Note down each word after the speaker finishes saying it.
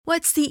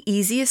What's the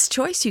easiest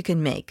choice you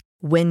can make?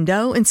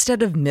 Window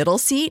instead of middle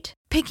seat?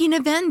 Picking a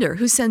vendor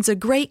who sends a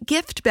great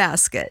gift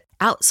basket?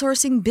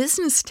 Outsourcing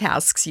business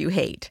tasks you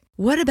hate?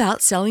 What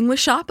about selling with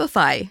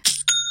Shopify?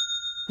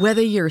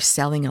 Whether you're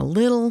selling a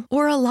little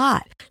or a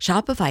lot,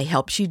 Shopify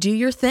helps you do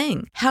your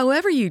thing,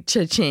 however you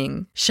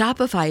cha-ching.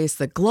 Shopify is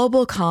the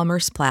global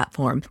commerce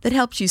platform that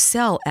helps you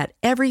sell at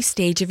every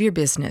stage of your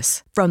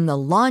business. From the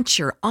launch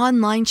your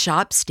online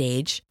shop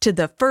stage to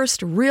the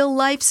first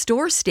real-life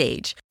store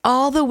stage,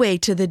 all the way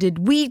to the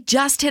did we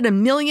just hit a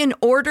million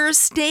orders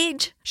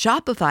stage.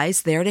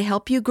 Shopify's there to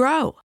help you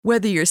grow.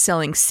 Whether you're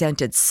selling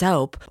scented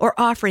soap or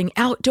offering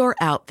outdoor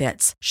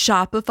outfits,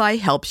 Shopify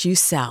helps you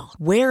sell.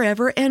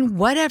 Wherever and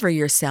whatever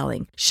you're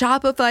selling,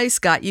 Shopify's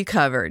got you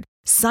covered.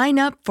 Sign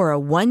up for a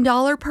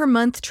 $1 per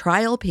month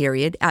trial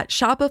period at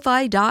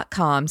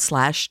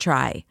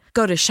shopify.com/try.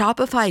 Go to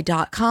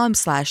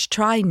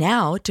shopify.com/try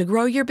now to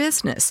grow your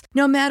business,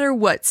 no matter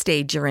what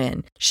stage you're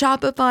in.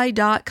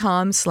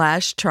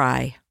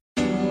 Shopify.com/try.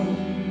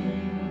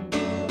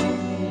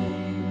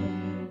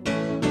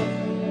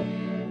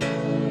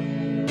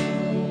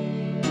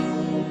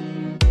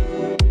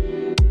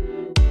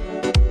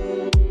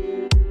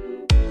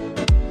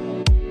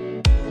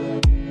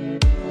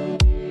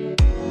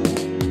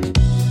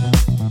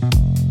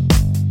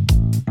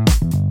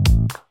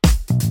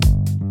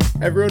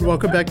 Everyone,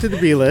 welcome back to the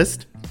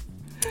B-List.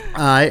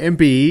 I am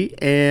B,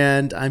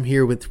 and I'm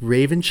here with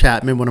Raven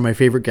Chatman, one of my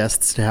favorite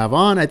guests to have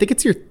on. I think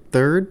it's your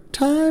third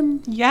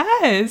time?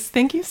 Yes.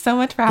 Thank you so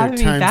much for having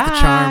me Third time's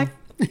back.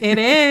 the charm. It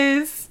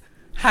is.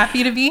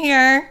 Happy to be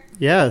here.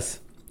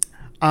 Yes.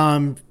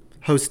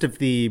 Host of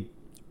the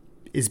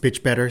Is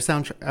Bitch Better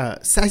soundtrack. I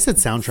said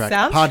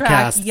soundtrack.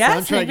 Podcast.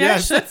 Yes, soundtrack, maybe I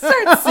should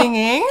start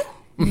singing.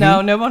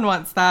 No one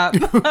wants that.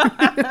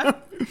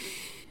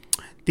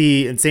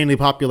 The insanely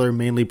popular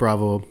Mainly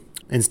Bravo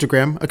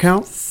Instagram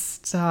account.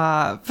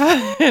 Stop.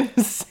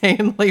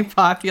 Insanely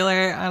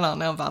popular. I don't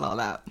know about all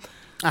that.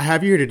 I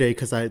have you here today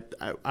because I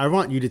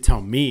want you to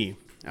tell me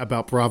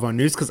about Bravo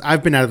News, because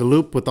I've been out of the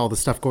loop with all the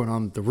stuff going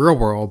on in the real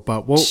world,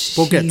 but we'll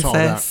get to all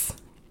that.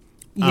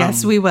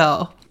 Yes, we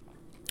will.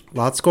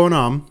 Lots going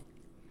on.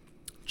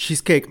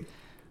 Cheesecake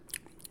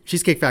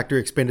Factory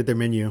expanded their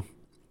menu.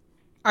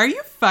 Are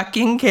you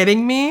fucking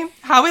kidding me?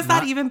 How is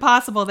that even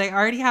possible? They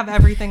already have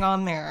everything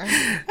on there.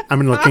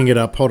 I'm looking it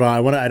up. Hold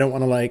on. I don't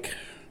want to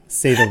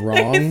say the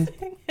wrong.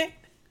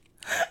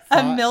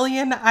 A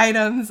million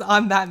items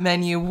on that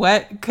menu.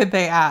 What could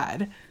they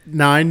add?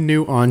 9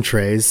 new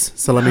entrees.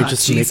 So let me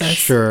just make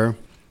sure.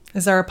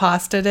 Is there a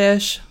pasta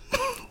dish?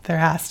 There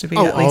has to be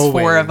at least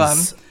 4 of them.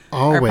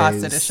 Always. Are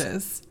pasta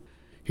dishes.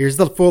 Here's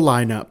the full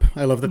lineup.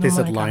 I love that they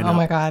said lineup. Oh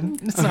my god.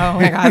 Oh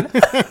my god.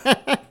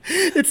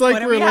 It's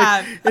like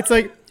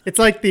it's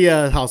like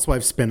the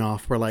Housewives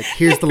spinoff. We're like,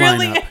 here's the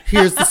lineup.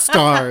 Here's the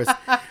stars.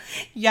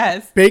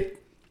 Yes. Baked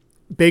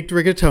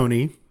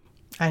rigatoni.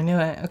 I knew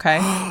it. Okay.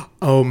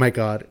 Oh my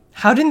god.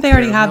 How didn't they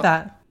already have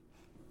that?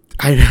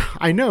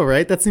 I know,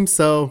 right? That seems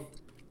so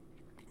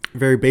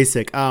very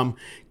basic.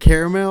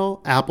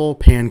 Caramel apple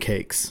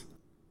pancakes.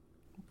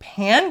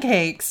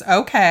 Pancakes.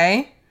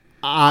 Okay.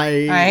 All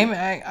right.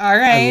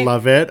 I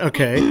love it.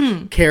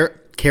 Okay.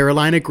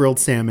 Carolina grilled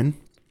salmon.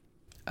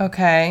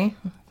 Okay.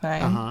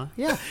 Fine.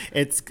 Yeah.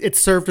 It's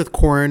served with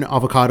corn,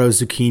 avocado,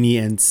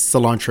 zucchini, and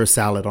cilantro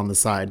salad on the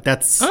side.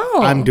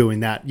 I'm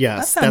doing that.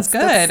 Yes. That sounds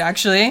good,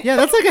 actually. Yeah,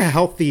 that's like a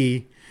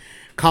healthy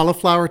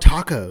cauliflower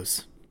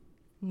tacos.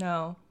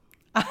 No.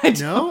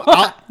 No?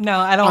 No,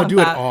 I don't I'll want do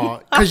that. it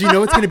all. Because you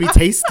know it's going to be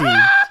tasty.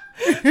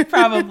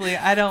 Probably.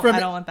 I don't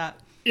want that.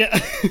 Yeah.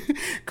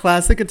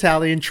 Classic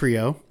Italian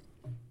trio.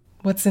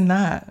 What's in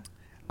that?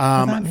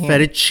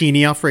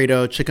 Fettuccine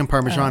Alfredo, chicken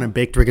parmesan, and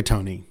baked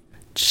rigatoni.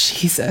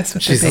 Jesus the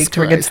baked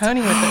Christ.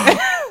 Rigatoni with it.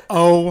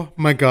 Oh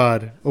my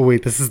god. Oh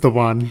wait, this is the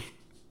one.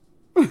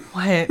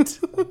 What?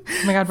 Oh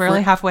my god, we're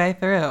only halfway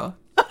through.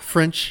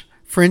 French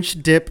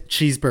dip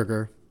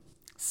cheeseburger.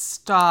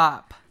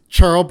 Stop.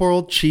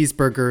 Charbroiled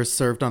cheeseburger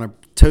served on a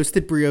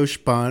toasted brioche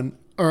bun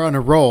or on a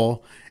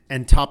roll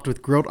and topped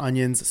with grilled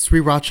onions,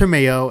 sriracha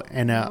mayo,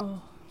 and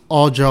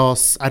au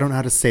jus. I don't know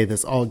how to say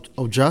this. Au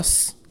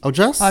jus? Au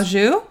jus? Au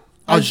jus?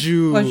 Au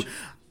jus.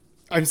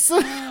 I'm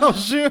so au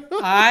jus.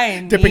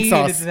 I Dipping need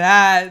sauce.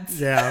 that.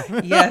 Yeah.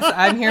 Yes,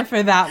 I'm here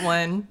for that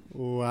one.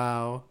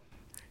 Wow.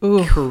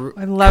 Ooh,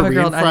 I love Korean a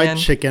grilled fried onion.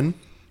 chicken.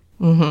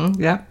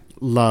 Mm-hmm. Yeah.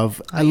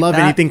 I love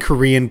anything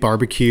Korean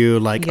barbecue.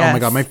 Like, yes. Oh my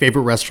god, my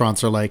favorite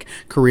restaurants are like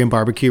Korean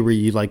barbecue where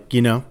you make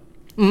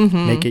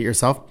it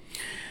yourself.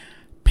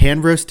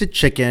 Pan roasted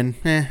chicken.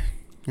 Yeah.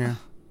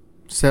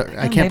 So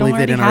I can't believe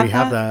they didn't already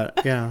have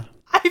that. Yeah.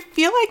 I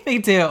feel like they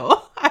do.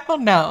 I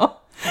don't know.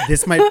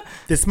 This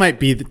might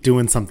be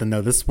doing something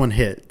though. This one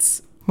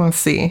hits. We'll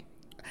see.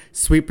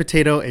 Sweet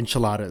potato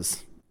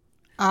enchiladas.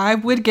 I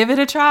would give it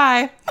a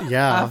try.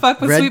 Yeah. I fuck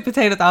with sweet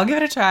potatoes. I'll give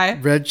it a try.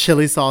 Red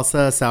chili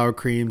salsa, sour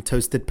cream,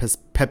 toasted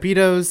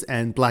pepitos,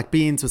 and black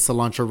beans with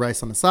cilantro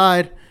rice on the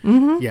side.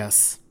 Mm-hmm.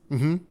 Yes.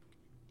 Mm-hmm.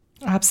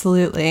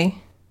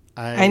 Absolutely.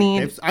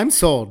 I'm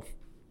sold.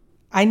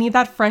 I need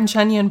that French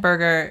onion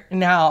burger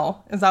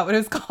now. Is that what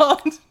it's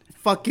called?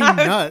 fucking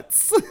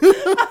nuts.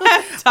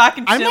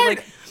 Talking shit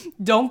like,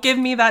 don't give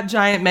me that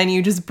giant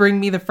menu. Just bring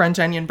me the French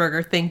onion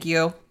burger. Thank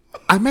you.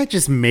 I might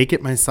just make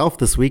it myself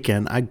this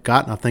weekend. I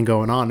got nothing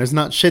going on. There's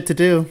not shit to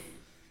do.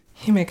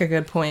 You make a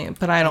good point,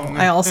 but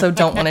I also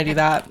don't want to do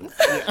that.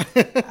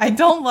 I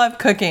don't love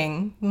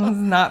cooking. It's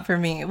not for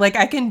me. Like,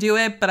 I can do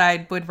it, but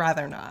I would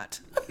rather not.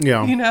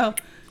 Yeah. You know?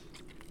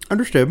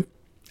 Understood.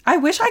 I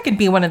wish I could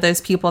be one of those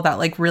people that,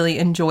 like, really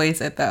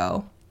enjoys it,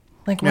 though.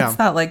 Like, what's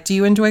that like? Do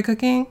you enjoy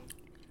cooking?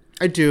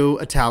 I do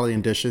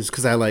Italian dishes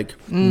because I, like,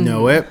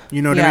 know it.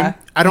 You know what I mean?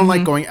 I don't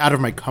like going out of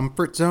my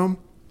comfort zone.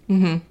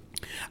 Mm-hmm.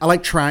 I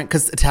like trying,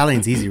 because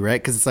Italian's easy,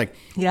 right? Because it's like...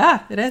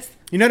 Yeah, it is.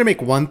 You know how to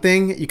make one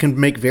thing, you can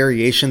make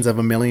variations of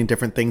a million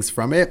different things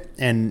from it.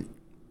 And,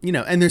 you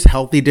know, and there's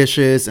healthy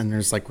dishes and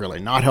there's, like, really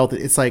not healthy.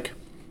 It's like,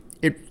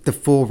 the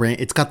full range.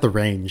 It's got the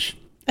range.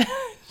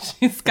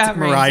 She's got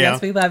range. Mariah.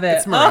 Yes, we love it.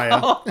 It's Mariah.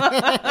 Oh.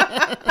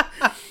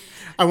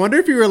 I wonder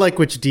if you were like,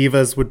 which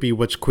divas would be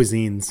which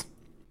cuisines.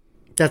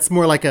 That's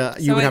more like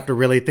you would have to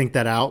really think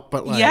that out.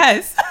 But like,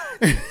 yes.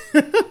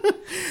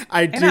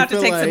 I do have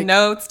to take some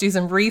notes, do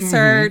some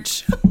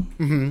research.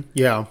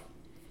 Yeah.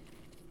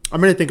 I'm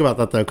going to think about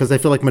that, though, because I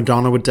feel like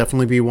Madonna would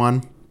definitely be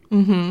one.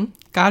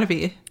 Gotta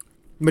be.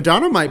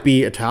 Madonna might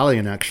be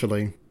Italian,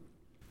 actually.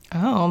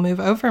 Oh, move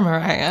over,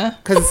 Mariah.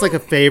 Because it's like a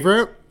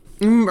favorite.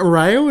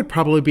 Mariah would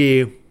probably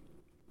be...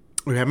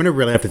 Okay, I'm going to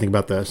really have to think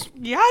about this.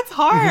 Yeah, it's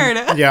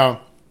hard. Yeah.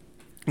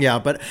 Yeah,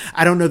 but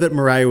I don't know that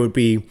Mariah would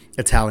be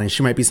Italian.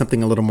 She might be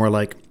something a little more,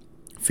 like,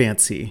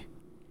 fancy.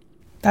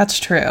 That's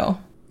true.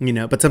 You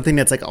know, but something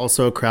that's, like,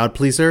 also a crowd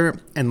pleaser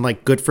and,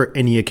 like, good for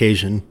any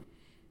occasion.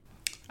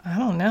 I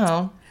don't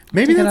know.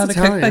 Maybe that's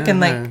Italian. Cookbook and,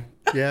 like...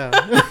 Yeah.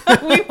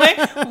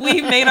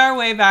 we made our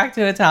way back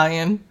to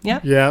Italian.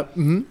 Yep. Yeah.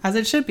 Mm-hmm. As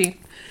it should be.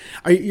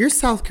 You're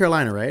South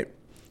Carolina, right?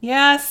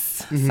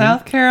 Yes.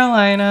 South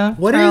Carolina.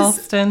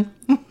 Charleston.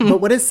 But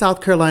what is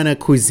South Carolina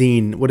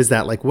cuisine? What is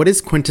that? Like, what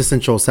is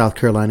quintessential South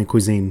Carolina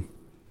cuisine?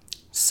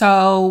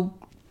 So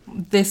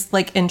this,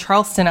 like, in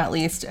Charleston at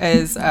least,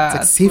 is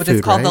like seafood, what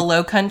is called right? the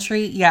Low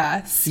Country.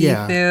 Yeah.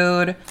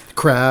 Seafood.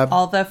 Crab.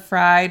 All the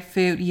fried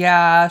food.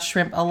 Yeah.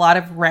 Shrimp. A lot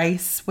of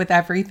rice with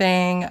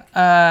everything.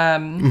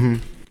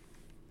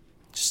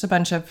 Just a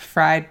bunch of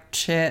fried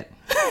shit.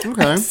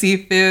 Okay.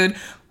 Seafood.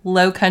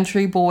 Low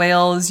Country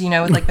boils, you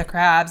know, with like the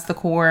crabs, the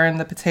corn,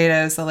 the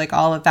potatoes, so like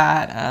all of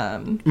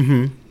that.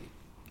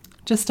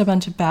 Just a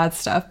bunch of bad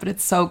stuff, but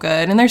it's so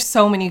good. And there's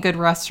so many good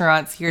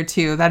restaurants here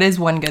too. That is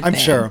one good thing. I'm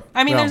sure.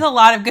 I mean, there's a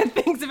lot of good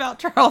things about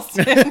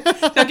Charleston.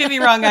 Don't get me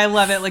wrong, I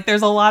love it. Like,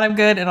 there's a lot of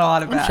good and a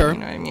lot of bad. Sure. You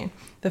know what I mean?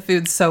 The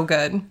food's so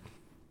good.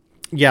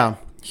 Yeah.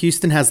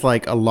 Houston has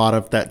like a lot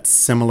of that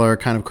similar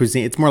kind of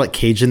cuisine. It's more like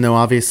Cajun though,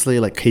 obviously,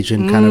 like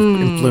Cajun kind of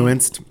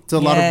influenced. It's a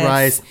lot of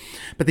rice,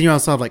 but then you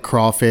also have like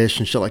crawfish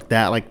and shit like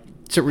that. Like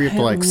shit where you have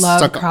to like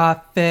love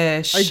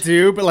crawfish. I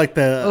do, but like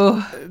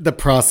the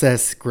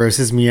process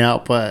grosses me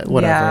out. But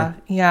whatever.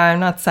 Yeah. I'm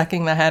not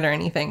sucking the head or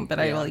anything, but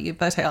I will eat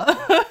the tail.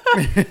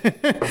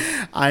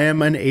 I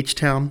am an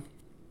H-Town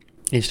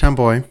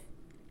boy.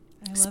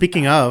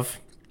 Speaking of,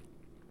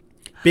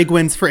 big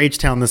wins for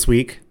H-Town this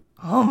week.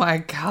 Oh my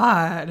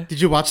God.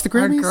 Did you watch the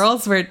Grammys? Our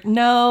girls were...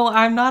 No,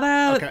 I'm not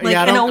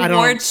an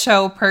award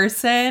show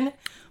person.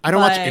 I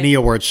don't watch any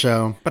award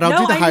show, but I'll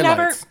do the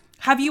highlights.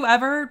 Have you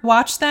ever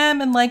watched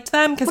them and liked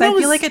them? Because I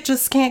feel like it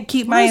just can't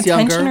keep my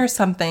attention or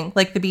something.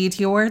 Like the BET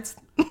Awards.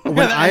 The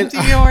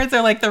MTV Awards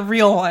are like the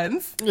real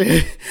ones.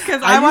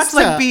 Because I watch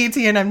like BET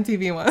and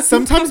MTV ones.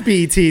 Sometimes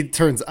BET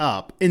turns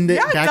up back in the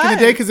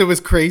day because it was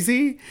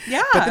crazy.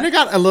 Yeah. But then it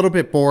got a little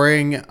bit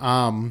boring.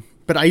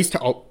 But I used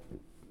to... Oh,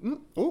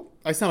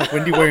 I sound like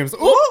Wendy Williams.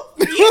 Oh,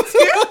 you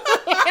too.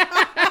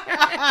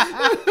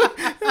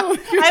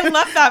 I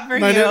love that for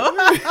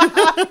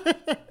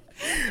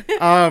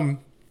you.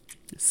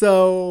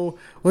 So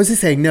what was I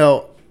saying?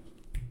 No,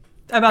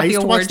 about I used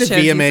the to watch the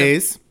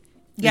VMAs.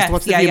 Yeah.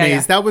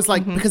 That was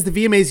like because the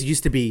VMAs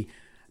used to be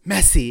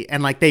messy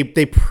and like they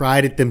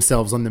prided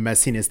themselves on the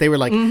messiness. They were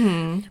like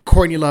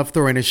Courtney Love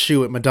throwing a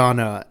shoe at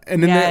Madonna,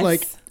 and then they're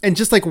like and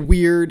just like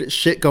weird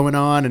shit going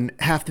on, and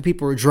half the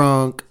people were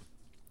drunk.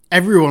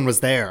 Everyone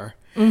was there.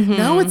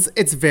 Now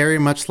it's very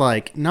much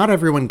like not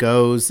everyone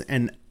goes,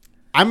 and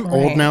I'm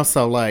old now,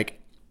 so like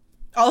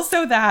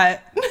also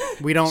that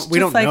we don't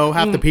like, know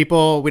half the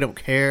people. We don't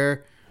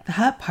care.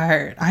 That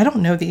part, I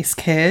don't know these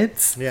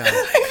kids. Yeah,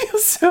 I feel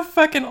so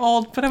fucking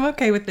old, but I'm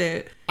okay with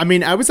it. I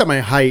mean, I was at my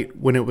height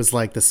when it was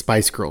like the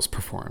Spice Girls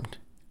performed.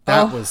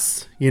 That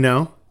was,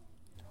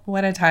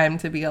 what a time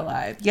to be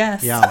alive.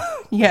 Yes. Yeah.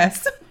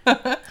 Yes.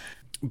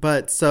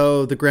 But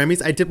so the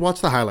Grammys, I did watch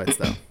the highlights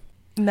though.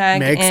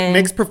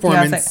 Meg's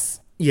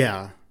performance.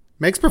 Yeah.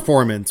 Meg's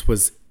performance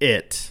was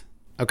it.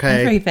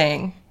 Okay.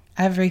 Everything.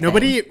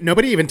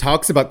 Nobody even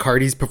talks about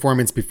Cardi's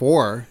performance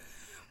before.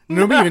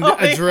 Nobody even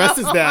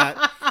addresses that.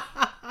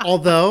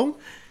 Although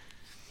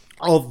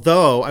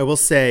I will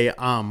say,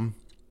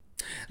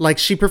 like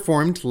she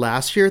performed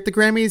last year at the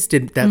Grammys,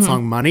 did that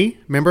song Money,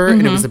 remember?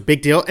 And it was a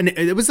big deal. And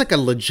it was like a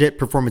legit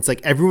performance.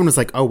 Like everyone was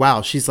like, oh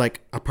wow, she's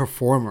like a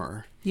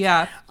performer.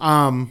 Yeah.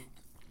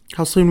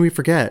 How soon we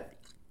forget.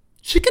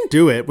 She can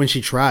do it when she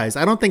tries.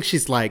 I don't think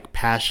she's like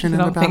passionate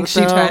about it. I don't think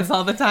she tries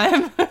all the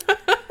time.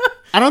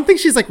 I don't think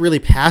she's like really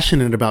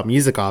passionate about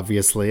music,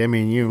 obviously. I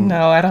mean,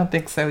 No, I don't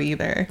think so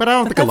either. But I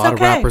don't think a lot of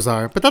rappers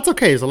are. But that's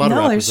okay. There's a lot of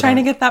rappers. They're trying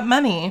to get that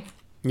money.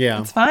 Yeah.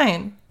 It's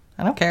fine.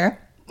 I don't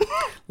care.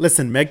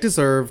 Listen, Meg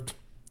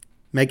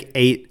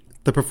ate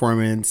the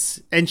performance,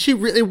 and it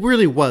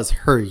really was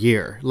her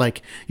year.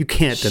 Like, you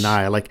can't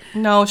deny. Like,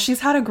 no,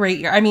 she's had a great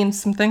year. I mean,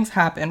 some things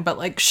happen, but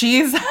like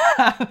she's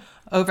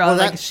overall,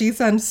 like she's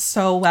done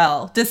so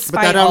well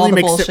despite all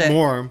the bullshit.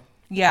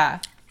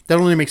 That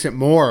only makes it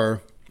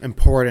more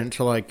important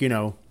to like,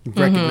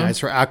 recognize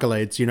her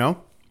accolades.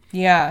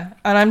 Yeah,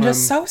 and I'm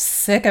just so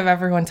sick of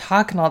everyone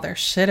talking all their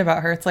shit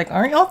about her. It's like,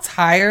 aren't y'all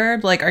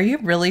tired? Like, are you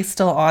really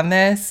still on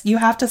this? You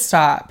have to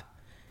stop.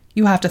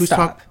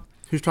 Stop.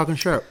 Who's talking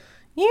shit?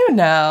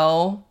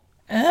 Oh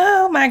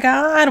my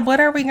God, what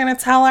are we going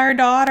to tell our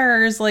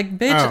daughters? Like,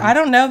 bitch, I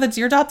don't know. That's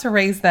your job to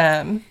raise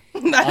them.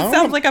 That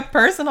sounds like a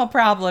personal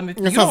problem. If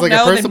you don't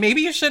know, then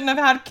maybe you shouldn't have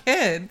had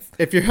kids.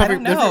 If you're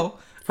having,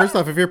 first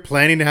off, if you're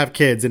planning to have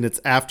kids and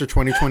it's after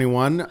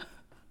 2021,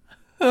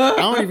 I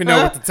don't even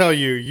know what to tell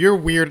you. You're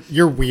weird.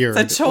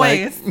 It's a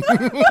choice.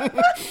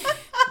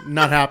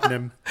 Not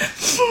happening.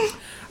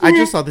 I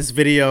just saw this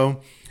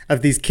video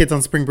of these kids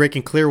on spring break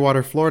in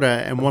Clearwater,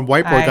 Florida, and one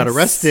white boy got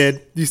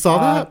arrested. You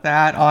saw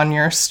that on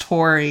your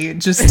story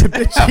just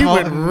he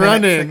went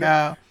running.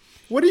 Ago.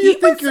 What do you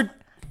think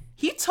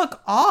He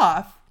took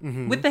off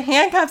with the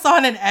handcuffs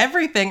on and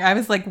everything. I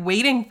was like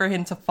waiting for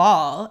him to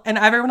fall, and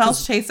everyone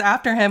else chased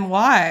after him.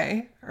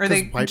 Why? Are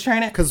they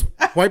trying to? Because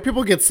white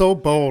people get so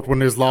bold when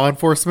there's law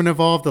enforcement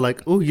involved. They're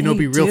like, "Oh,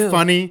 be real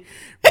funny,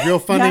 real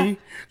funny."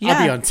 Yeah.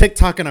 I'll be on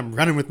TikTok and I'm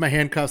running with my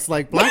handcuffs.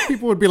 Like, black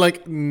people would be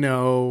like,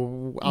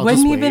 "No,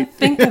 wouldn't even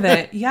think of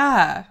it."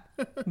 Yeah,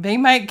 they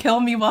might kill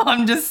me while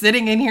I'm just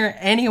sitting in here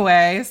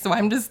anyway. So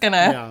I'm just gonna.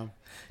 Yeah.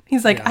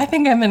 He's like, I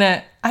think I'm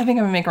gonna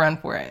make a run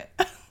for it.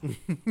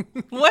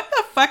 What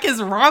the fuck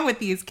is wrong with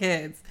these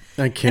kids?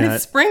 I can't. And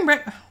it's spring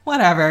break.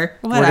 Whatever.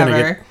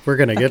 We're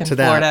gonna get to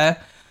that.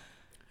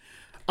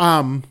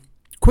 Florida.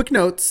 Quick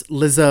notes.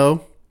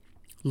 Lizzo,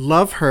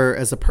 love her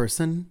as a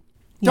person.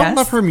 Don't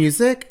love her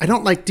music. I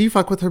don't like. Do you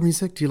fuck with her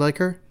music? Do you like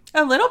her?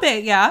 A little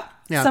bit, yeah.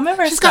 Some of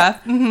her stuff.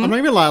 I'm not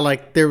even lie.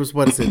 Like, there was,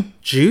 what is it?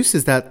 Juice?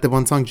 Is that the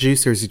one song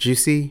Juice, or is it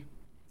Juicy?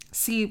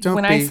 See,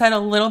 I said a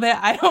little bit,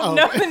 I don't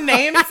know the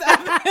names of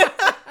it.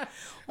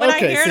 When I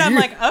hear it, I'm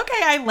like,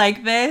 okay, I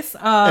like this.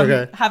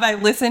 Have I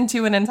listened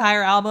to an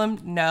entire album?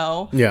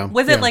 No. Yeah.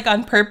 Was it like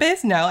on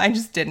purpose? No, I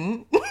just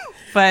didn't.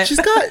 But she's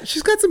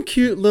got some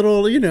cute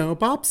little,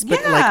 bops.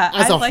 But like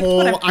as a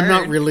whole, I'm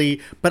not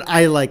really. But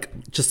I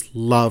just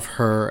love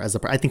her as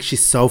I think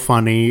she's so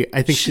funny.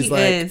 I think she's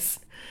like. Is.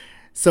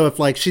 So if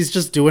like she's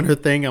just doing her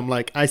thing, I'm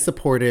like, I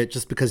support it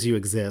just because you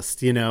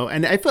exist,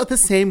 And I felt the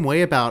same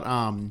way about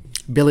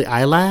Billie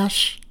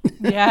Eilish.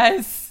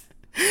 Yes.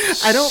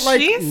 I don't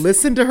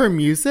listen to her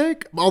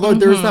music, although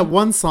there's that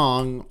one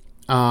song.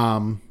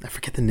 I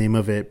forget the name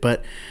of it,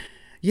 but.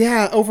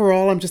 Yeah,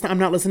 overall, I'm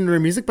not listening to her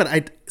music,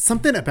 but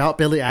something about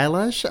Billie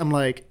Eilish, I'm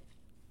like,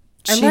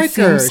 I like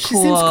her. She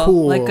seems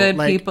cool. Like good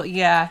people.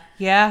 Yeah.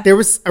 There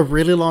was a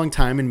really long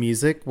time in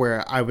music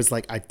where I was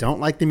like, I don't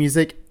like the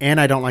music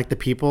and I don't like the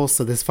people,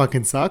 so this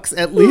fucking sucks.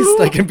 At least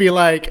I can be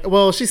like,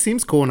 well, she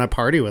seems cool and I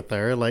party with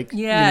her. Like,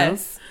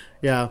 yes.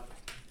 Yeah.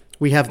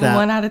 We have that.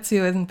 1 out of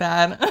 2 isn't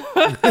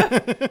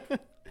bad.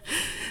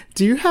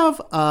 Do you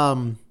have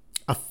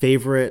a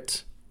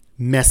favorite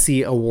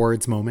messy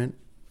awards moment?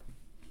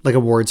 Like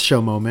awards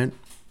show moment?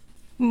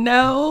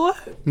 No.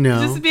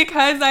 Just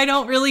because I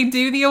don't really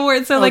do the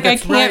awards, so I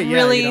can't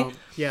really.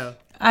 Yeah.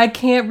 I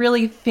can't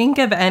really think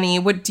of any.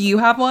 What do you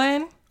have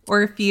one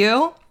or a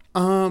few?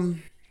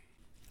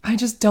 I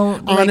just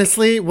don't.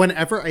 Honestly,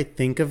 whenever I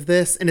think of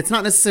this, and it's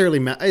not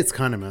necessarily it's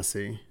kind of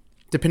messy,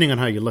 depending on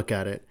how you look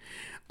at it.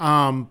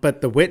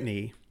 But the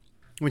Whitney,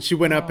 when she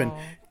went up and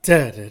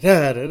counted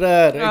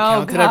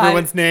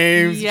everyone's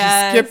names, she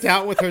skipped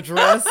out with her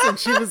dress, and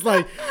she was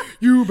like,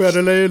 "You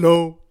better lay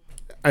low."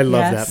 I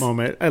love that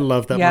moment. I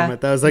love that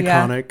moment. That was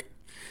iconic.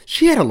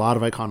 She had a lot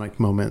of iconic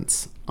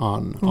moments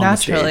on the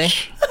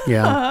stage.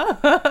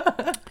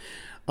 Yeah.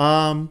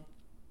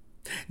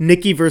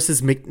 Nicki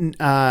versus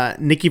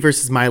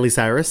Miley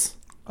Cyrus.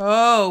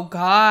 Oh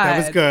God, that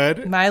was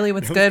good. Miley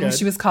was good when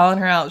she was calling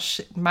her out.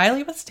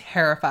 Miley was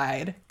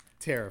terrified.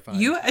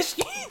 You could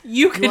see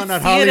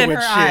it in her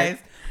eyes.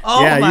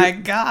 Oh my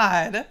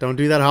God! Don't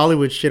do that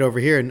Hollywood shit over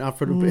here. Not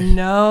for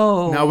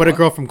not with a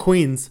girl from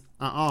Queens.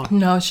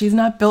 No, she's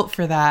not built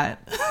for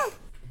that.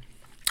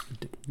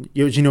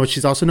 You know what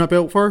she's also not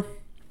built for?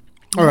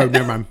 All right,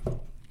 never mind.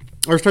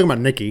 I was talking about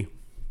Nicki.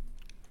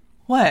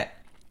 What?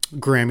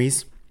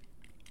 Grammys.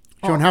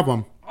 She don't have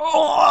one.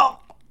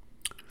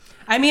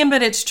 I mean,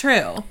 but it's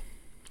true.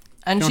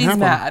 And she's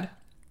mad.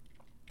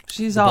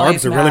 She's always mad.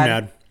 Barbs are really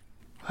mad.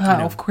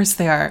 Oh, of course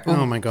they are.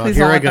 Oh my God! Please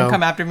Here don't I let go. them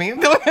come after me. You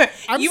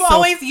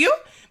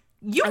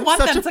want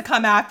them to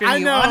come after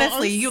you.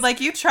 Honestly,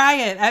 you try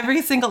it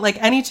every single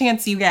any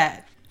chance you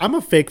get. I'm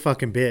a fake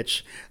fucking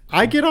bitch.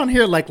 I get on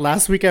here like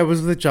last week I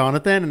was with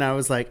Jonathan and I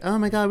was like, oh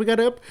my God, we got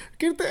to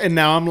get there. And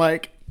now I'm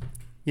like,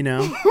 you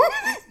know,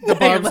 the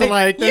Barbs are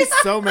like, they're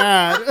so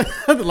mad.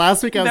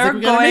 Last week I was like,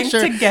 we got to make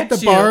sure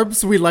the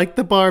Barbs, we like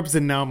the Barbs.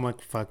 And now I'm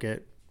like, fuck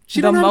it.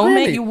 The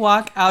moment you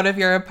walk out of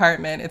your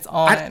apartment, it's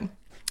on.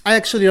 I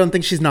actually don't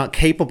think she's not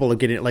capable of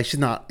getting it. Like she's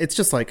not, it's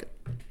just like.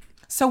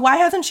 So why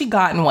hasn't she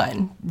gotten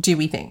one, do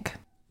we think?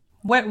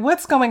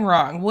 What's going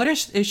wrong? What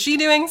is she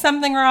doing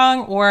something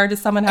wrong, or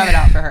does someone have it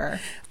out for her?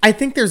 I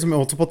think there's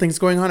multiple things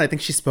going on. I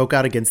think she spoke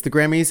out against the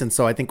Grammys, and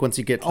so I think once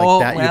you get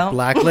like you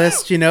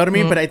blacklist, you know what I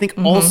mean? But I think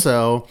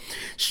also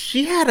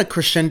she had a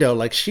crescendo,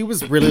 like she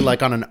was really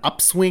like on an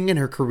upswing in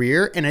her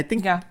career, and I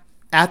think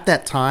at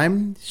that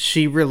time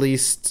she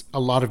released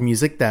a lot of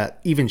music that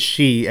even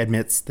she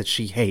admits that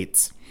she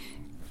hates.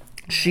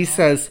 She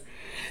says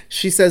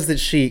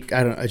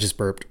that I just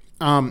burped.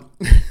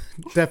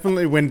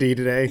 Definitely windy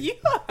today. Yeah.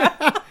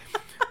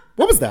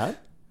 What was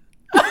that?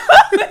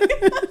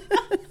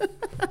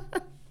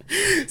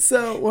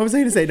 So what was I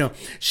going to say? No,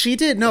 she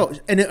did. No,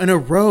 in a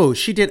row,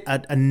 she did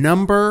a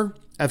number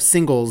of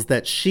singles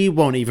that she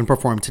won't even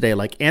perform today.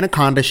 Like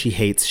Anaconda, she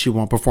hates. She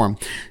won't perform.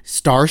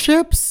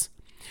 Starships.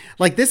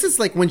 Like this is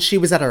like when she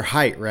was at her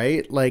height,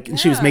 right? Like and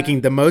she was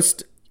making the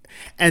most.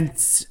 And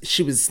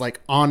she was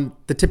like on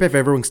the tip of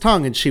everyone's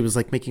tongue, and she was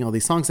like making all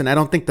these songs. And I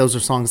don't think those are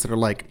songs that are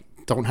like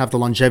don't have the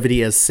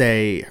longevity as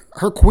say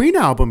her Queen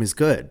album is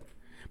good,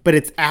 but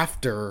it's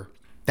after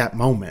that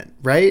moment,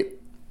 right?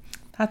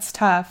 That's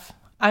tough.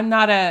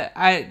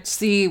 I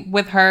see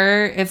with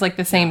her, it's like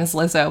the same as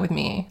Lizzo with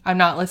me. I'm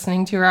not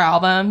listening to her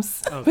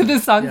albums, but the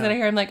songs that I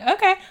hear, I'm like,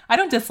 okay, I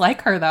don't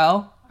dislike her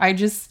though.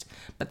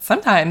 But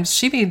sometimes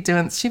she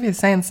be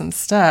saying some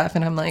stuff,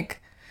 and I'm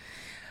like,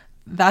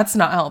 that's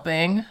not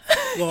helping.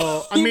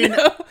 Well, I mean,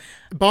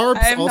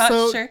 Barb's I'm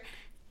also, not sure.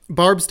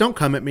 Barb's, don't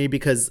come at me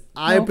because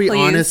I'll be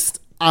honest.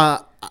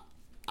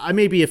 I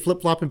may be a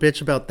flip-flopping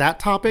bitch about that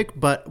topic,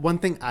 but one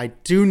thing I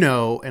do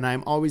know, and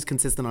I'm always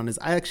consistent on, is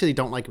I actually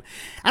don't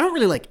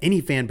really like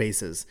any fan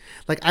bases.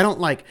 Like, I don't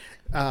like,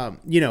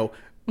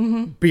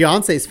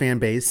 Beyonce's fan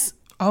base.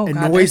 Oh,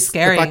 God, they're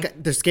scary.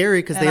 They're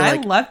scary because they I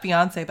love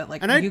Beyonce,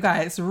 but you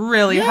guys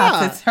really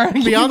have to turn.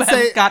 Beyonce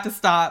have got to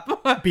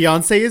stop.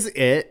 Beyonce is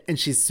it, and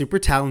she's super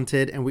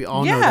talented, and we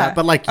all know that.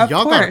 But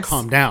y'all gotta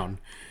calm down.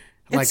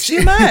 It's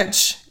too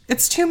much.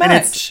 It's too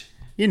much.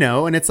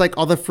 And it's like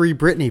all the free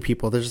Britney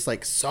people. They're just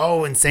like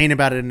so insane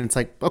about it, and it's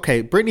like,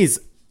 okay, Britney's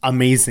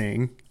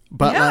amazing,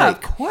 but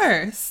of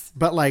course.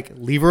 But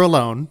leave her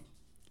alone.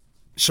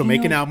 She'll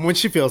make an album when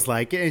she feels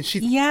like it, and she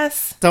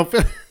don't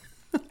feel.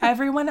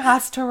 Everyone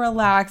has to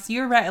relax.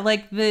 You're right.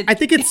 I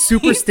think it's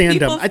super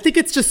stand-up. I think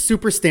it's just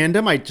super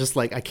stand-up. I just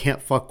I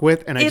can't fuck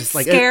with, and it's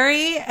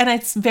scary and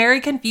it's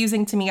very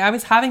confusing to me. I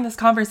was having this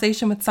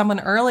conversation with someone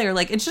earlier.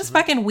 It's just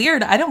fucking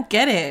weird. I don't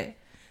get it.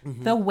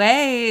 Mm-hmm. The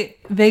way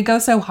they go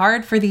so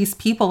hard for these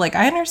people.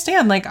 I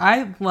understand.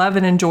 I love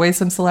and enjoy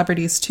some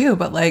celebrities too,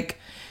 but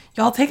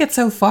y'all take it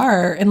so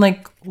far, and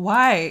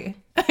why?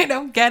 I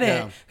don't get it.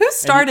 Yeah. Who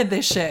started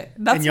this shit?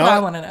 That's what I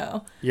want to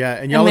know. Yeah,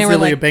 and y'all as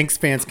Azealia Banks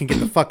fans can get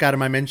the fuck out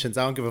of my mentions.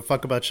 I don't give a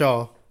fuck about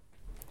y'all.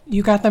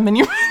 You got them in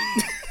your...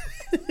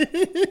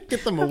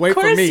 Get them away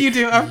from me. Of course you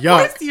do. Of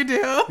course you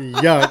do.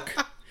 Yuck.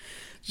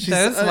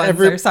 Those ones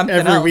are something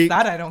else week,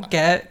 that I don't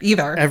get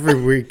either. Every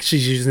week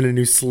she's using a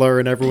new slur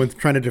and everyone's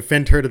trying to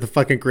defend her to the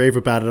fucking grave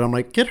about it. I'm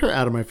like, get her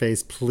out of my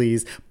face,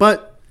 please.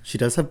 But she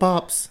does have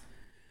bops.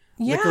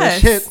 Yes.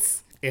 Licorice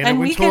hits. Anna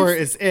Wintour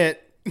is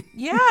it.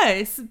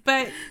 Yes,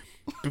 but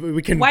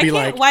we can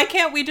why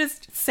can't we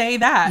just say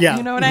that? Yeah.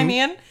 You know what I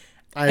mean?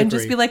 I agree.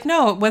 Just be like,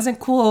 no, it wasn't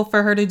cool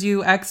for her to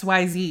do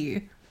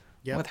XYZ.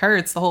 Yep. With her,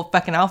 it's the whole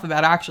fucking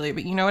alphabet, actually.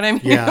 But you know what I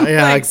mean?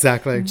 Yeah,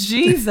 exactly.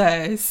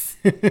 Jesus.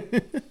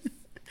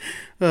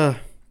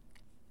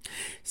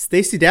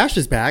 Stacey Dash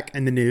is back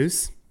in the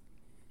news.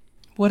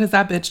 What is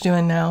that bitch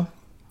doing now?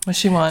 What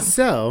she want?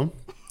 So,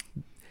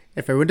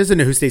 if everyone doesn't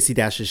know who Stacey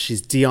Dash is,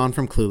 she's Dion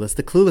from Clueless,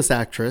 the Clueless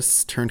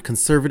actress turned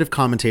conservative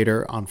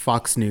commentator on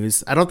Fox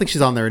News. I don't think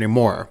she's on there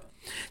anymore.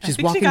 She's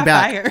walking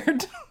back.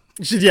 Fired.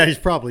 She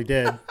probably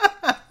did.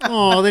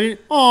 Oh, they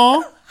didn't.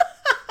 Oh.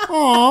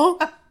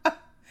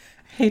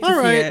 Hate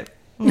to see it.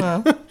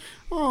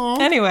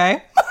 Well.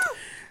 Anyway.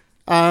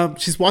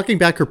 She's walking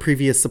back her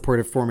previous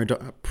support of former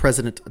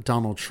President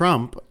Donald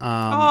Trump.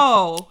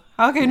 How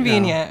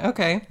convenient. Yeah.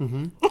 Okay.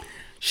 Mm-hmm.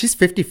 She's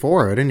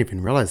 54. I didn't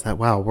even realize that.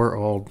 Wow, we're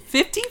old.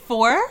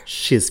 54?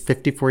 She is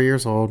 54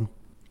 years old.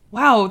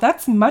 Wow,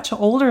 that's much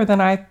older than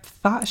I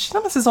thought. She's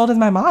almost as old as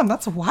my mom.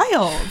 That's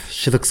wild.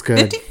 She looks good.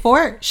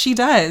 54, she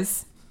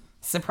does.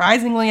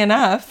 Surprisingly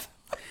enough.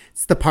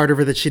 It's the part of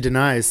her that she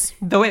denies.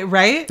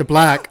 Right? The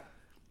black.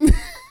 you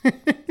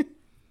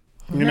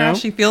know?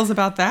 She feels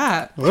about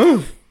that.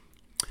 Ooh.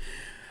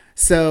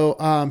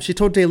 So she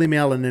told Daily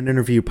Mail in an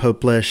interview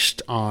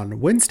published on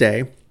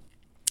Wednesday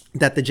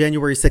that the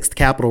January 6th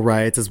Capitol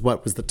riots is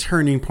what was the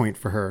turning point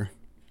for her.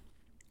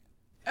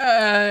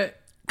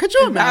 Could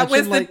you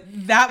imagine?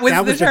 That was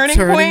the turning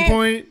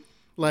point?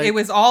 Like, it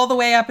was all the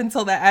way up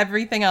until that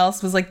everything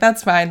else was like,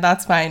 that's fine,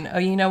 that's fine. Oh,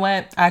 you know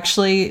what?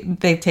 Actually,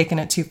 they've taken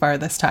it too far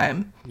this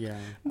time. Yeah.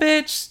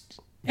 Bitch,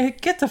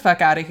 get the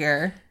fuck out of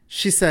here.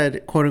 She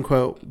said, quote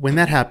unquote, when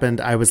that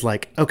happened, I was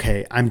like,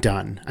 okay, I'm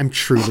done. I'm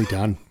truly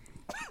done.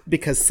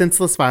 Because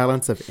senseless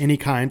violence of any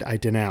kind, I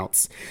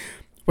denounce.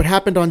 What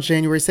happened on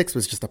January 6th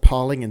was just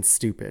appalling and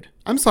stupid.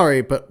 I'm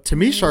sorry, but to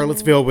me,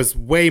 Charlottesville was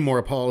way more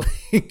appalling.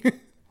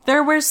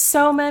 There were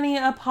so many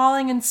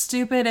appalling and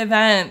stupid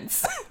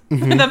events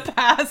in the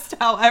past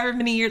however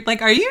many years.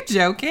 Like, are you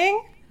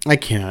joking? I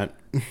can't.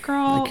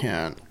 Girl, I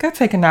can't. Go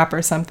take a nap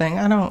or something.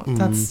 I don't,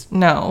 that's,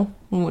 no.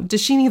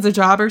 Does she need a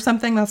job or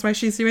something? That's why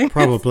she's doing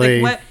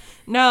Probably. Like,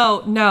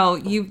 what? No,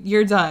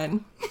 you're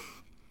done.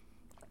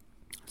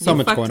 So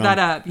much fucked going that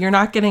on. up. You're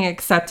not getting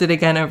accepted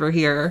again over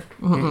here.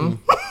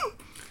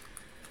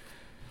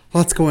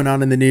 Lots going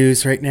on in the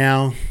news right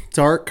now.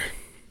 Dark.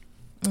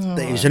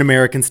 The Asian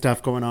American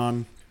stuff going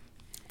on.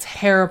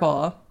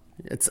 Terrible.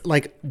 It's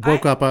like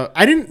woke up.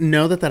 I didn't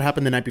know that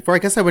happened the night before. I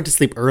guess I went to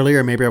sleep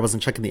earlier. Maybe I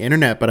wasn't checking the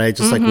internet, but I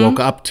just like woke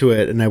up to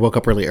it, and I woke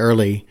up really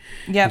early.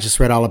 Yeah. I just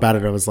read all about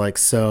it. I was like,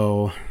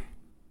 so.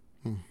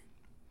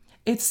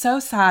 It's so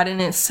sad and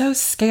it's so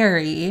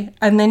scary.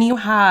 And then you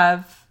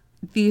have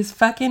these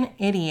fucking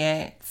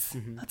idiots.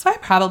 That's why I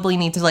probably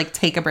need to like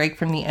take a break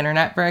from the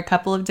internet for a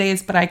couple of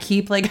days, but I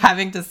keep like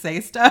having to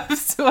say stuff.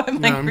 So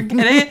I'm like,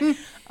 forget it.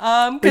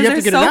 Because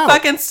they're so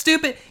fucking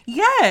stupid.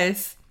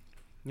 Yes.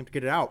 You have to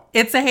get it out.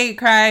 It's a hate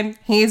crime.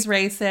 He's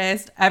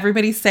racist.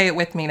 Everybody say it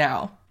with me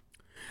now.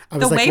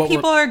 The way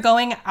people are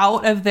going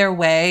out of their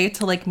way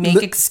to like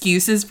make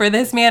excuses for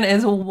this man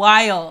is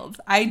wild.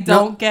 I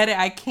don't get it.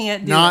 I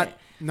can't do it.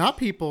 Not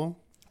people.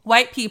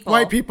 White people.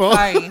 White people.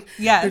 Sorry.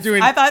 Yes. They're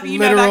doing I thought you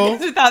know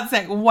that without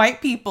saying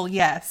white people.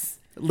 Yes.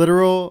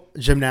 Literal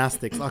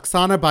gymnastics.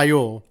 Oksana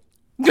Bayul.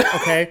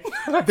 Okay.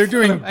 They're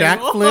doing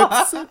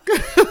backflips.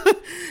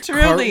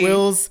 Truly.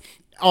 Cartwheels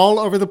all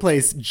over the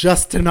place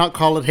just to not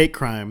call it hate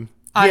crime.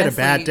 He had a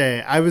bad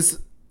day. I was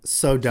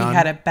so done. He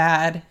had a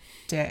bad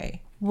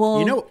day. Well,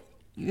 you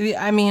know,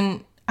 I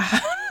mean,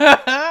 I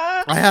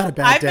had a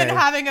bad day. I've been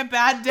having a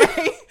bad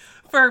day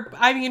for,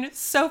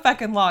 so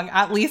fucking long,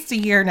 at least a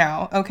year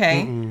now.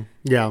 Okay.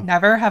 Yeah.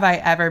 Never have I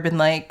ever been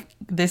like,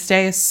 this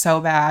day is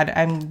so bad,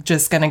 I'm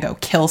just going to go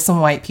kill some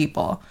white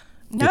people.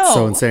 No. It's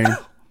so insane.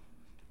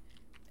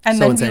 And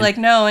so then be like,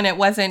 no, and it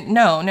wasn't,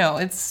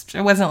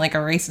 it wasn't like a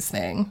racist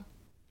thing.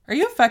 Are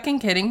you fucking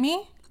kidding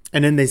me?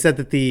 And then they said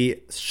that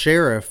the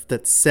sheriff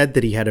that said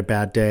that he had a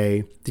bad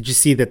day, did you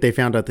see that they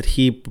found out that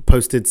he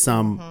posted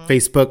some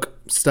Facebook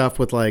stuff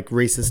with like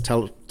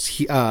racist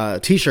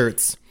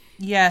t-shirts?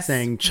 Yes.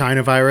 Saying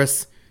China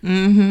virus.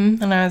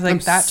 Mm-hmm. And I was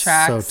like, that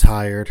tracks. So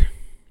tired.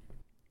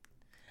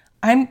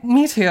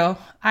 Me too.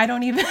 I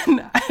don't even,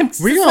 I'm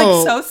just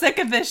like so sick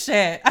of this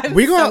shit. I'm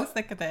so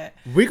sick of it.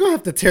 We're going to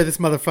have to tear this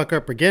motherfucker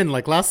up again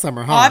like last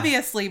summer, huh?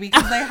 Obviously,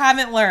 because they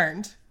haven't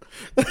learned.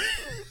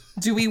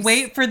 Do we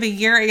wait for the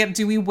year?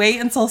 Do we wait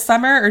until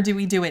summer or do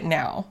we do it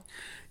now?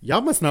 Y'all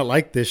must not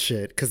like this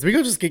shit because we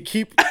gonna just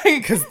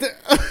because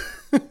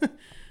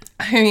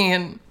I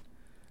mean,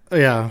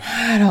 yeah,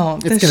 I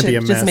don't. This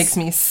shit just makes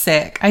me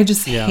sick. I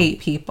just hate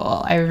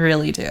people. I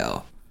really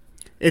do.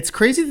 It's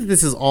crazy that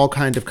this is all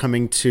kind of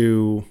coming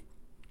to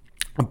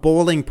a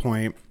boiling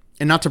point,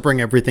 and not to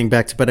bring everything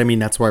back to, but I mean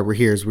that's why we're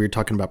here. Is we were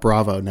talking about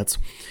Bravo, and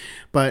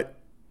but.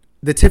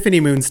 The Tiffany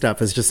Moon stuff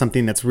is just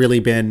something that's really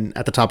been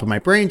at the top of my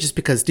brain just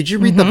because, did you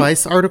read the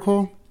Vice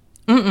article?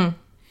 Mm-mm.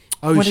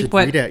 Oh, you should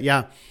read it.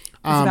 Yeah. It's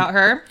about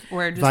her?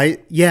 Or just...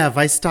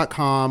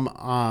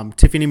 Vice.com,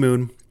 Tiffany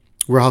Moon,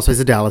 Real Housewives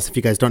of Dallas. If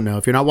you guys don't know,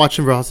 if you're not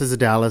watching Real Housewives of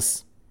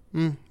Dallas,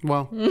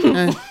 No,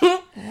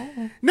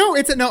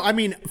 I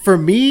mean, for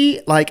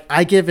me, like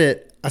I give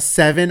it a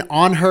 7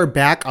 on her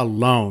back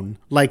alone.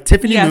 Like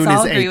Tiffany Moon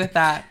I'll agree with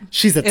that.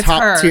 She's a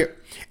top tier.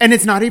 And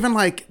it's not even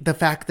like the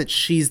fact that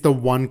she's the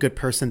one good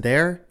person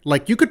there.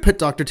 Like you could put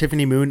Dr.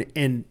 Tiffany Moon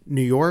in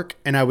New York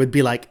and I would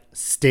be like,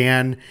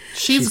 Stan.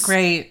 She's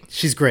great.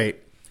 She's great.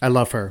 I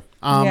love her.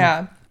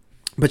 Yeah.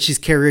 But she's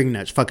carrying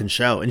that fucking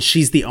show. And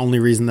she's the only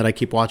reason that I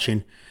keep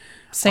watching.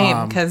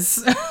 Same,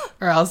 because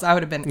or else I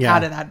would have been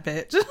out of that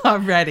bitch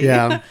already.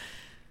 Yeah.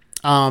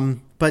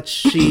 But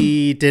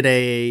she did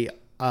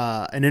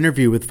an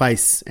interview with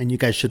Vice and you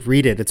guys should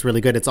read it. It's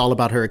really good. It's all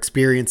about her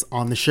experience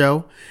on the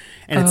show.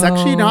 And it's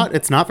actually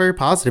it's not very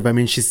positive. I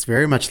mean, she's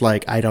very much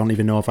like, I don't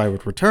even know if I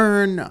would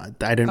return. I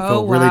didn't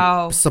feel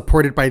really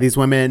supported by these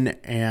women.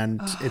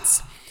 And I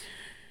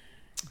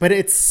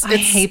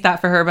hate that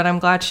for her, but I'm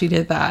glad she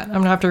did that. I'm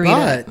going to have to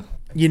read it.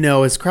 You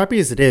know, as crappy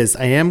as it is,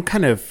 I am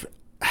kind of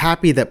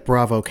happy that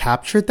Bravo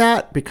captured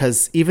that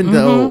because even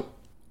though,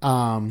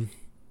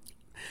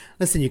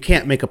 listen, you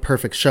can't make a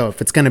perfect show. If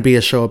it's going to be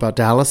a show about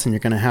Dallas and you're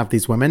going to have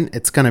these women,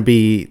 it's going to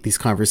be these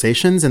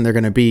conversations and they're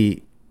going to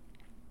be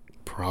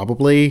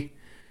probably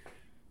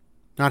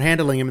not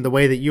handling them in the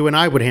way that you and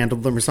I would handle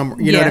them or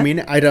somewhere. You know what I mean?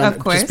 I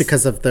don't, just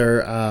because of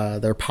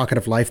their pocket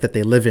of life that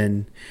they live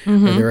in or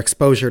their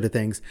exposure to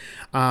things.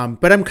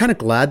 But I'm kind of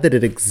glad that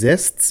it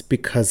exists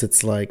because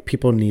it's like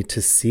people need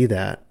to see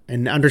that.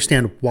 and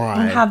understand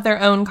why. And have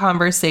their own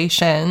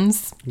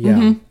conversations.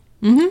 Yeah.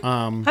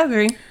 I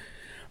agree.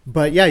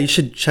 But yeah, you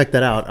should check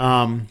that out.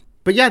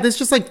 But yeah, there's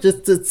just like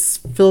it's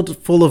filled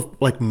full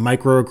of like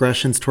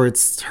microaggressions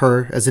towards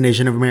her as an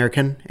Asian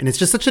American, and it's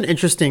just such an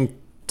interesting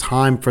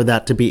time for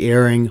that to be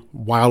airing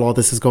while all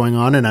this is going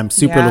on. And I'm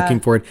super looking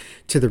forward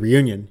to the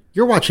reunion.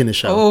 You're watching the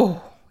show.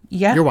 Oh,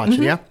 yeah. You're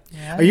watching, yeah?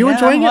 Are you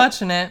enjoying I'm it?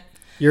 watching it.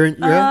 You're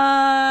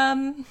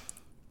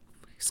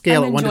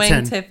scale I'm it 1 to 10.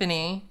 enjoying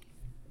Tiffany.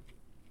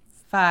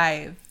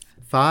 5.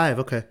 5.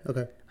 Okay.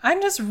 I'm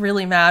just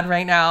really mad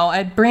right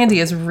now. Brandy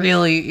is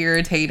really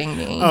irritating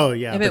me. Oh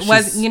yeah. If it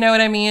was, you know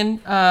what I mean?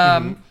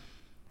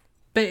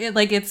 But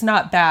it's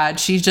not bad.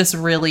 She's just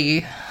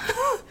really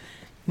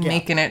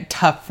making it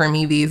tough for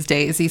me these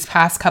days. These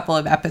past couple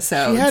of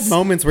episodes. She had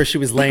moments where she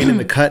was laying in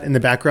the cut in the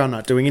background,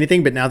 not doing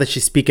anything. But now that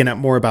she's speaking up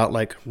more about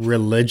like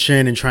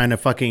religion and trying to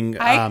fucking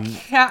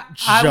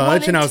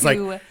judge, and I was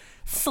like,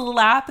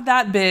 slap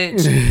that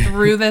bitch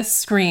through the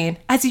screen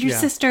as your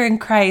sister in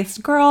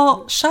Christ.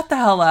 Girl, shut the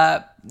hell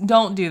up.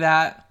 Don't do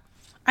that.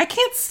 I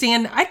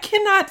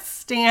cannot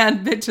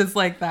stand bitches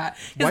like that.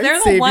 White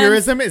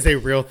saviorism is a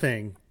real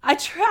thing. I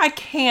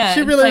can't.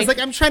 She really is like,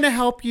 I'm trying to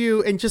help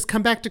you and just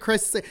come back to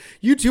Christ.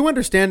 You do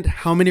understand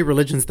how many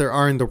religions there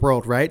are in the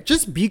world, right?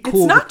 Just be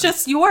cool. It's not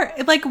just what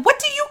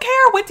do you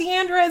care what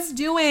Deandra is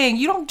doing?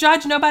 You don't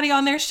judge nobody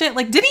on their shit.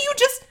 Like, did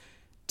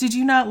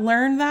you not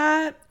learn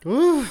that?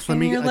 Ooh, let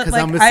me, because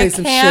I'm going to say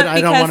some shit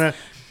I don't want to.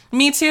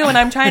 Me too, and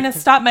I'm trying to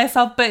stop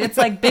myself, but it's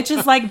like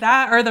bitches like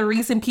that are the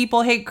reason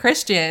people hate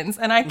Christians,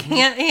 and I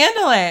can't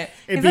handle it.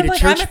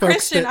 Because I'm a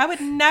Christian. I would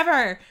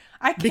never.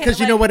 I can't. Because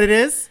you know what it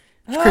is?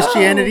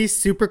 Christianity,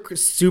 super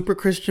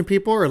Christian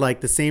people are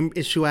like the same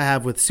issue I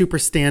have with super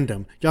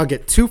standum. Y'all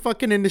get too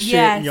fucking into shit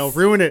and y'all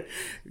ruin it.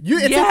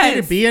 It's okay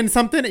to be in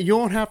something. You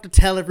don't have to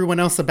tell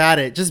everyone else about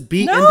it. Just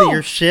be into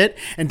your shit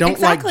and don't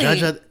like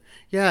judge others.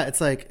 Yeah,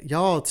 it's like,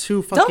 y'all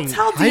too fucking don't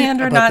tell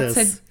Deandra not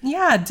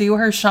to, do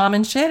her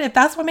shaman shit. If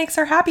that's what makes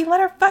her happy,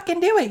 let her fucking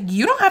do it.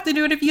 You don't have to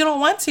do it if you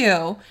don't want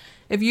to.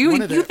 If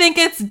you think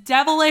it's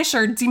devilish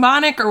or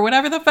demonic or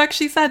whatever the fuck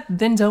she said,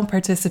 then don't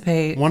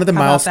participate. One of the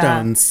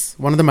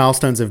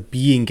milestones of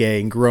being gay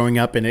and growing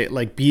up in it,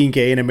 like being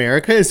gay in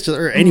America is just,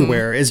 or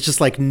anywhere, is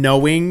just like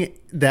knowing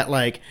that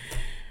like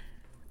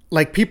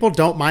people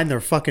don't mind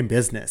their fucking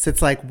business.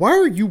 It's like, why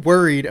are you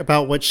worried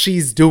about what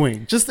she's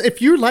doing? Just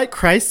if you like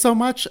Christ so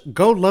much,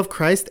 go love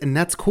Christ and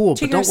that's cool.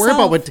 But don't worry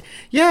about what.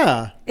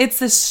 Yeah. It's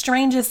the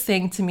strangest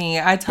thing to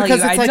me. I tell because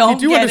you, it's I like, don't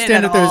you do get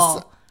understand it at that all.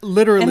 there's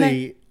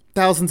literally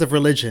thousands of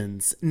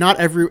religions. And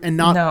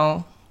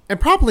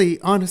probably,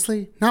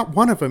 honestly, not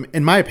one of them,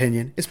 in my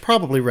opinion, is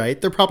probably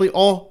right. They're probably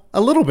all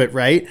a little bit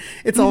right.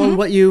 It's all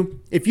in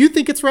if you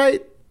think it's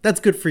right, that's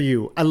good for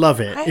you. I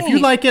love it. Right. If you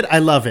like it, I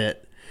love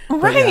it.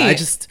 Right. But yeah,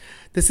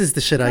 this is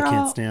the shit I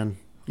can't stand.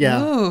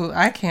 Yeah. Ooh,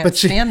 I can't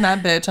stand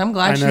that bitch. I'm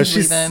glad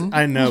she's leaving.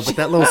 I know, but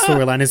that little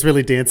storyline is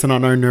really dancing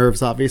on our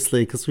nerves,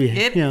 obviously, because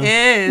It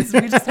is.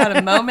 We just had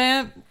a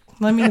moment.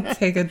 Let me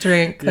take a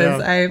drink,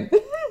 because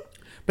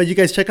But you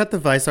guys check out the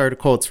Vice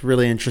article. It's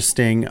really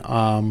interesting.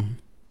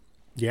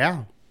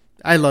 Yeah.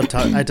 I love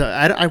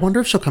I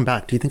wonder if she'll come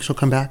back. Do you think she'll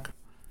come back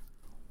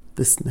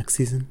this next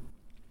season?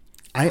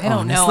 I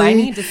don't know. I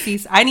need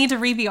to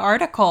read the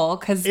article,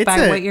 because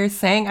what you're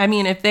saying, I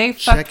mean, if they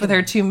fucked with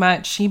her too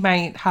much, she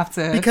might have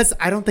to. Because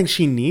I don't think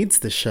she needs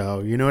the show.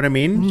 You know what I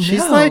mean? No.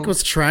 She's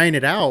was trying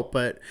it out.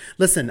 But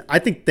listen, I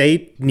think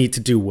they need to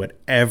do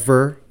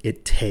whatever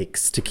it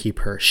takes to keep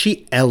her.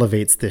 She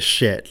elevates this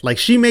shit. Like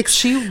she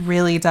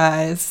really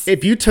does.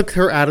 If you took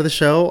her out of the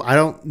show, I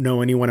don't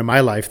know anyone in my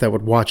life that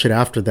would watch it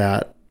after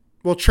that.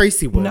 Well,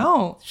 Tracy would.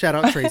 No. Shout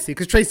out Tracy,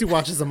 because Tracy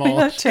watches them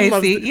all.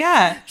 Tracy,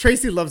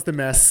 Tracy loves the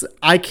mess.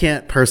 I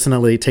can't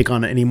personally take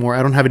on it anymore.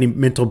 I don't have any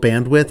mental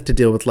bandwidth to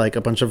deal with like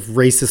a bunch of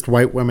racist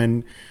white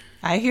women.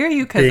 I hear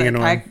you,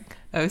 because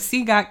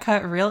OC got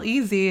cut real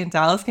easy, and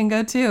Dallas can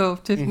go too.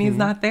 Tiffany's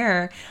not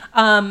there.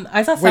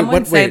 I saw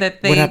someone say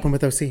that what happened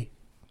with OC?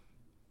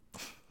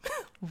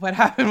 What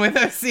happened with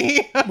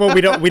OC? Well,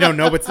 we don't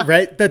know what's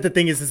right. The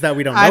thing is that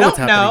we don't know what's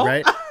happening,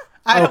 right?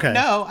 I don't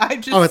know. I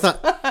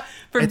thought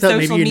from social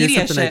maybe you media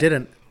knew something shit. I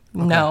didn't.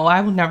 Okay. No, I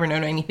will never know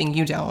anything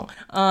you don't.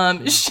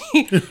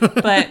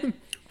 But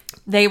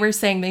they were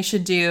saying they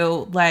should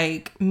do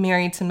like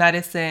Married to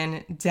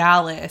Medicine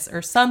Dallas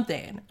or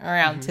something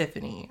around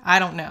Tiffany. I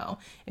don't know.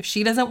 If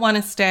she doesn't want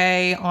to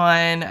stay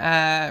on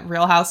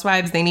Real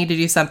Housewives, they need to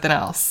do something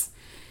else,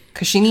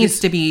 because she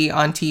needs to be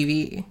on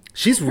TV.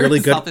 She's really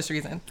good. Selfish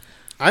reason.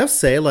 I'll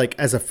say, like,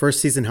 as a first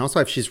season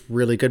housewife, she's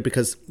really good,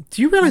 because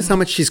do you realize how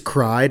much she's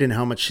cried and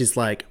how much she's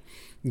like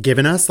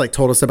given us, like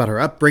told us about her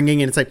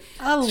upbringing? And it's like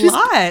a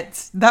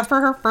lot that for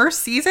her first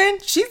season,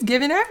 she's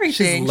given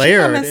everything. She's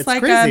layered. It's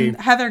like crazy.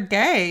 Heather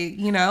Gay,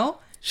 you know?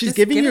 She's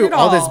giving you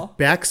all this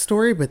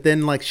backstory, but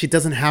then like she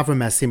doesn't have a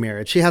messy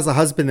marriage. She has a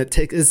husband that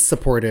is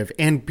supportive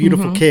and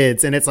beautiful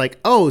kids. And it's like,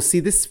 oh, see,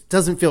 this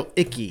doesn't feel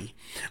icky.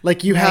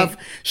 Like you have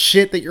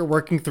shit that you're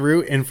working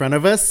through in front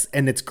of us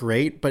and it's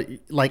great, but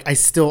like I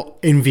still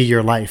envy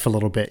your life a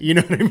little bit. You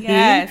know what I mean?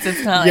 Yes,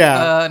 it's not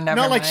never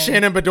not like mind.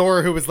 Shannon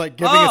Bedore who was like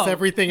giving us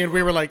everything and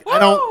we were like, I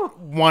don't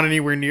want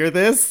anywhere near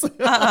this.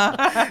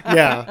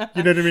 Yeah,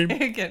 you know what I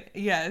mean?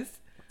 Yes.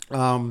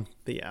 But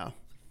yeah.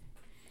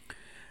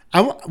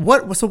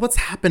 So what's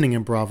happening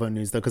in Bravo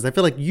News though? Because I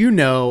feel like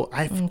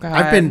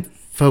I've been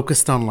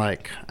focused on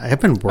I've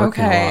been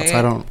working a lot, so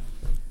I don't.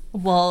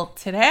 Well,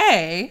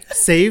 today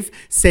save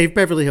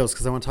Beverly Hills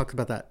because I want to talk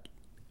about that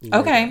later.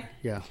 Okay.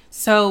 Yeah.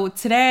 So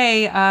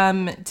today,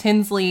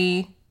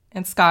 Tinsley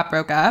and Scott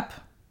broke up.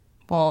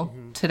 Well,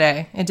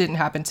 today it didn't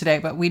happen today,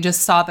 but we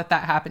just saw that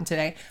happened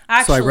today.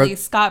 Actually,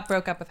 Scott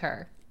broke up with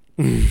her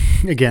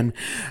again.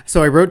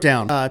 So I wrote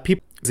down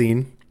People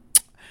Magazine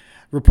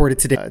reported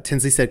today.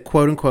 Tinsley said,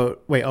 "quote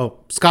unquote."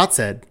 Scott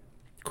said,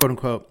 "quote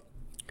unquote."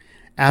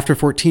 After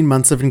 14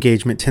 months of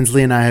engagement,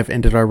 Tinsley and I have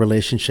ended our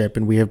relationship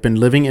and we have been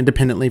living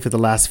independently for the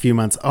last few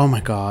months. Oh my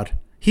God.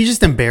 He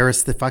just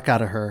embarrassed the fuck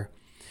out of her.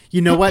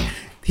 You know what?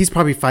 He's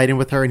probably fighting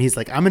with her and he's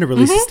like, I'm going to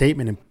release a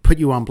statement and put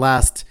you on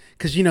blast.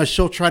 Because,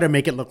 she'll try to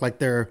make it look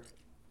like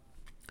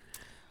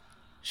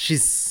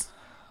she's...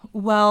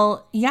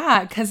 Well,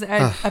 yeah, because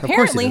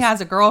apparently he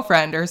has a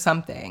girlfriend or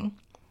something.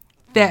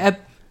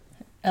 That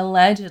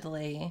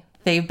allegedly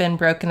they've been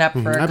broken up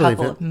for a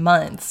couple of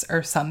months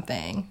or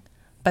something.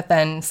 But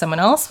then someone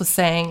else was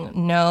saying,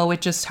 no,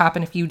 it just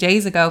happened a few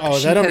days ago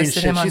because she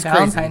posted him on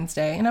Valentine's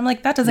Day. And I'm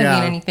like, that doesn't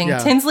mean anything. Yeah.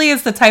 Tinsley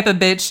is the type of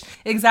bitch.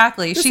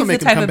 Exactly. She's the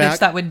type of bitch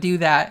that would do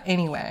that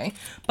anyway.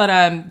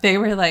 But they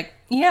were like,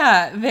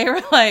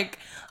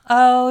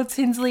 oh,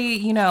 Tinsley,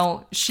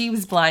 she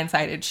was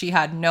blindsided. She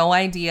had no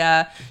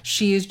idea.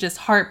 She's just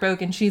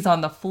heartbroken. She's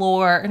on the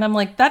floor. And I'm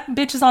like, that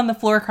bitch is on the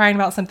floor crying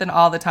about something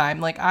all the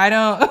time. Like, I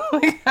don't,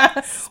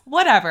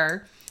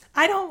 whatever.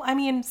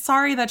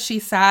 Sorry that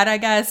she's sad, I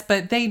guess,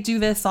 but they do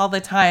this all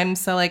the time.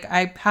 So,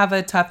 I have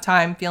a tough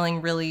time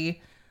feeling really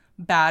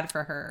bad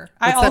for her.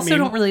 I also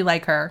don't really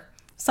like her.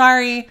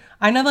 Sorry.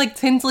 I know,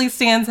 Tinsley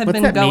stands have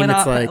been going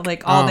on,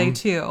 all day,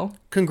 too.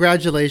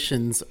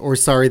 Congratulations or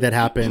sorry that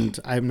happened.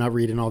 I'm not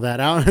reading all that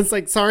out. It's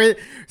like, sorry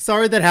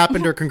that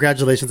happened or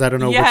congratulations. I don't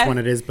know which one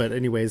it is, but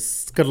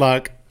anyways, good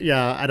luck.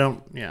 Yeah, I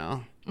don't, yeah.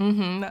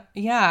 Mm-hmm.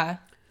 Yeah.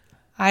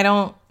 I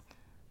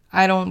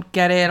don't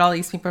get it. All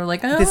these people are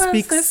like, oh,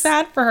 I'm so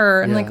sad for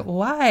her. I'm like,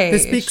 why?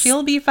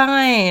 She'll be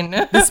fine.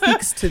 This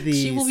speaks to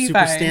the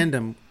super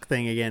stand-up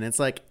thing again. It's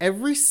like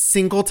every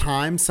single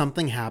time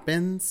something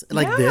happens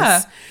like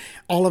this,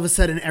 all of a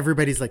sudden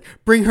everybody's like,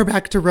 bring her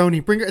back to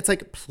Roni. Bring her. It's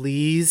like,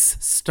 please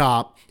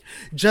stop.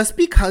 Just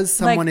because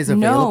someone is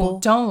available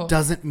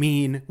doesn't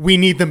mean we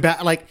need them back.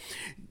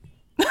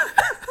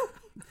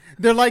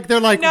 They're like, no,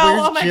 where's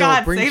oh my Jill?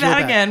 God, Bring say Jill that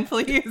back. again,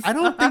 please. I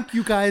don't think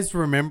you guys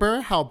remember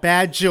how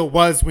bad Jill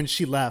was when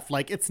she left.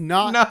 It's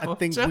not a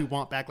thing we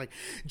want back.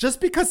 Just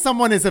because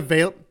someone is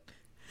available.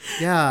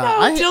 Yeah,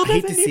 I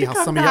hate to see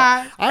how some of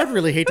y'all. I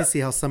really hate to see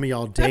how some of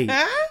y'all date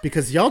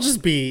because y'all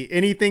just be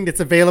anything that's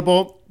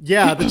available.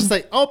 Yeah, they're just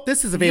like, oh,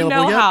 this is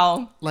available.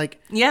 How?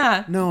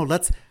 Yeah. No,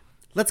 let's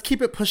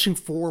keep it pushing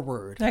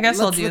forward. I guess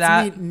I'll do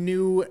that. Meet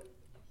new.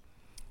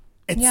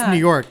 It's New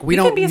York. We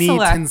don't can be need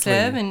selective Tinsley.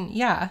 And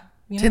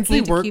we Tinsley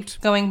need to worked. keep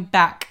going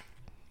back.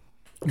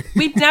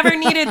 We've never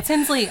needed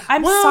Tinsley.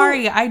 I'm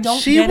sorry. I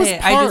don't get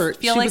it. I just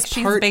feel like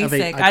she's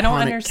basic. I don't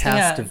understand.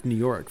 Cast of New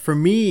York. For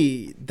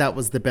me, that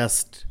was the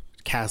best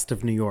cast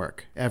of New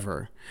York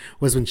ever.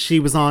 Was when she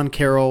was on,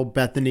 Carol,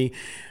 Bethany.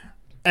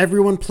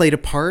 Everyone played a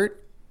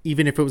part,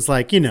 even if it was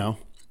yeah,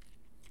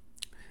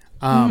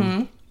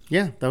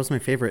 that was my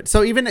favorite.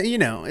 So even,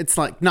 it's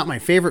not my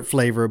favorite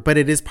flavor, but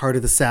it is part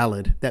of the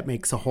salad that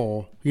makes a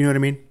whole. You know what I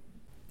mean?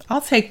 I'll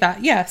take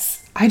that.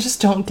 Yes. I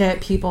just don't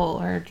get people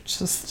are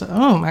just,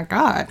 oh my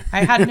God.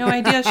 I had no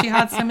idea she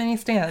had so many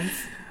stands.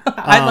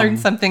 I learned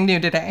something new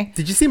today.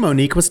 Did you see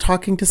Monique was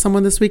talking to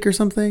someone this week or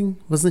something?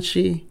 Wasn't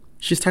she?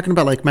 She's talking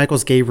about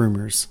Michael's gay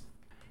rumors.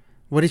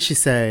 What did she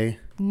say?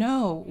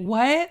 No.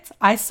 What?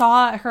 I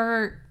saw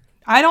her.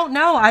 I don't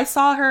know. I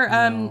saw her.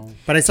 No.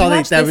 But I saw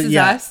that was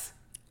Us.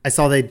 I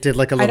saw they did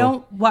a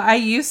little.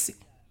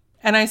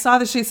 And I saw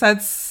that she said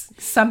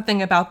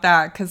something about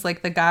that because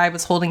the guy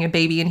was holding a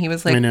baby and he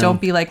was like, don't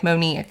be like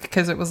Monique,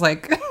 because it was a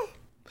clip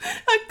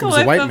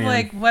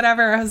of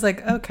whatever. I was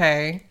like,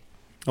 okay.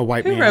 A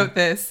white man. Who wrote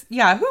this?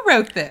 Yeah, who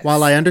wrote this?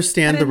 While I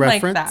understand the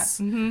reference,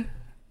 I'm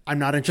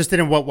not interested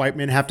in what white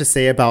men have to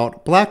say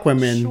about black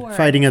women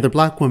fighting other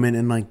black women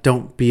and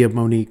don't be a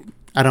Monique.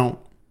 I don't.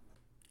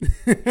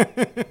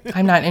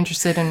 I'm not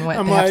interested in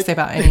what they have to say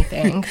about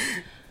anything.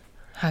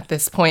 At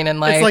this point in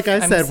life. It's like I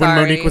said, when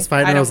Monique was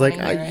fighting, I was like,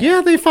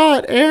 yeah, they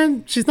fought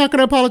and she's not going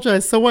to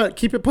apologize. So what?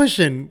 Keep it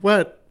pushing.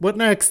 What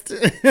next?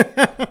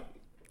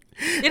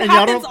 It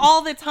happens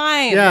all the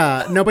time.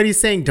 Yeah. Nobody's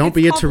saying don't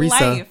be a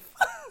Teresa.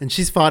 And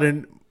she's fought.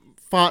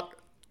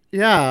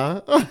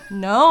 Yeah.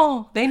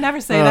 No, they never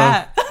say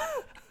that.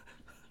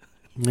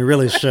 They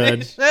really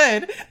should. They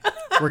should.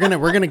 We're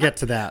going to get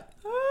to that.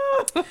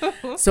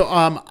 So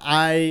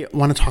I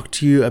want to talk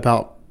to you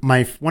about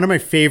one of my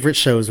favorite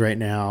shows right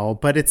now,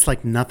 but it's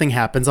like nothing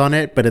happens on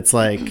it, but it's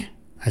like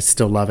I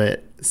still love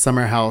it.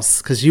 Summer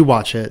House, because you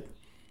watch it.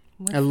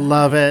 I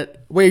love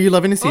it. Wait, are you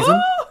loving the season?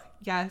 Ooh,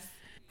 yes.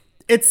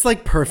 It's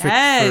like perfect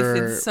for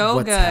it's so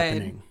what's good.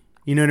 happening.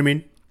 You know what I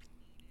mean?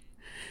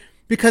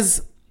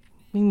 Because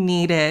we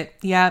need it.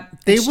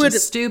 Yep. They it's would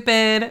just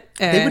stupid.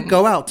 They would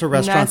go out to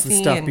restaurants and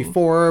stuff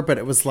before, but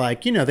it was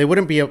like, you know, they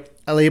wouldn't be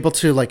able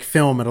to like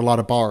film at a lot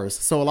of bars.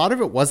 So a lot of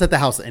it was at the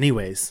house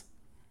anyways.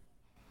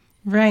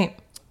 Right.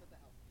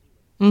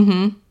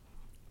 Mm-hmm.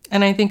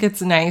 And I think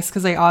it's nice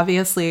because they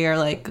obviously are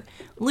like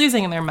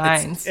losing their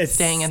minds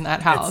staying in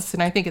that house.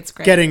 And I think it's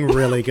great. Getting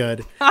really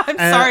good. I'm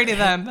sorry to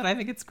them, but I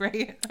think it's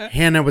great.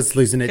 Hannah was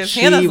losing it.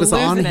 She was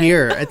on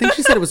here. I think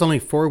she said it was only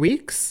 4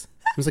 weeks.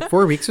 It was like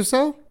 4 weeks or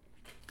so.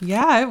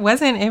 Yeah, it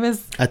wasn't. It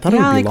was. I thought it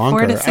would be like longer.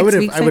 4 to 6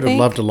 weeks, I would have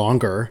loved a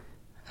longer.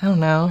 I don't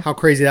know. How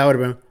crazy that would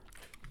have been.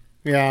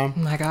 Yeah. Oh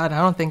my God, I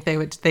don't think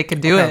they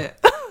could do it.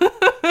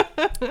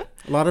 A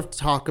lot of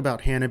talk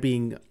about Hannah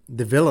being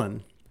the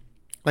villain.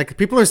 Like,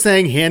 people are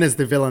saying Hannah's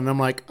the villain. I'm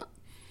like,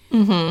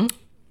 I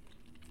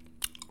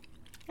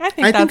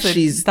think that's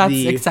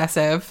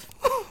excessive.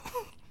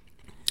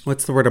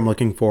 What's the word I'm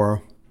looking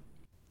for?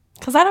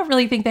 Because I don't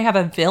really think they have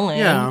a villain.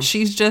 Yeah.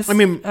 She's just,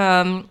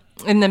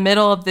 in the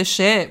middle of the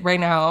shit right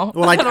now.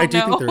 Well, I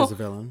do think there's a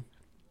villain.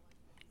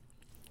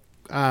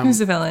 Who's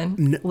the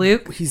villain?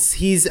 Luke?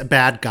 He's a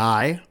bad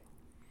guy.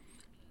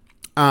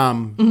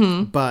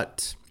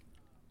 But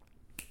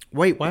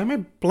wait, why am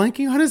I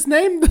blanking on his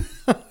name?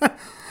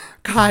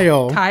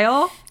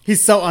 Kyle?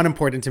 He's so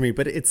unimportant to me,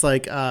 but it's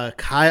like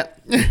Kyle.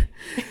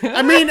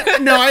 I mean,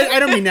 no, I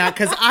don't mean that,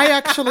 because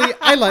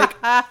I like.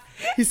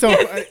 He's so,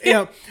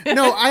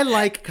 no, I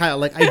like Kyle.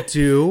 Like, I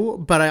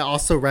do, but I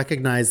also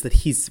recognize that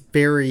he's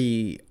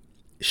very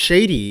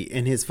shady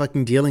in his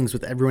fucking dealings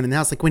with everyone in the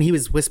house. Like, when he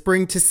was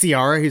whispering to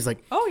Ciara, he was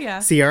like, "Oh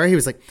yeah, Ciara." He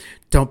was like,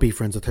 "Don't be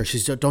friends with her.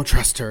 Don't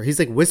trust her." He's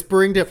like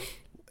whispering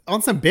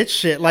on some bitch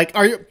shit. Like,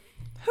 are you?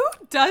 Who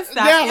does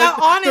that? Yeah,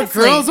 honestly, the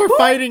girls are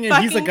fighting,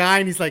 and he's a guy,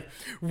 and he's like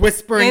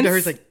whispering to her.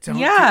 He's like, "Don't."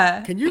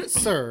 Yeah. Can you,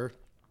 sir?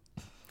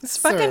 It's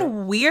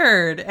fucking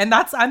weird, and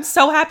I'm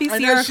so happy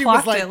Ciara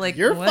clocked it. Like,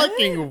 you're what?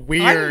 Fucking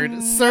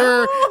weird,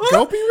 sir.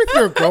 Go be with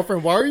your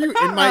girlfriend. Why are you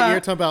in my ear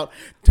talking about?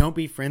 Don't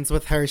be friends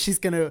with her. She's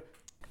gonna.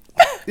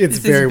 It's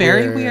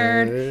very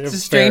weird. It's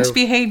strange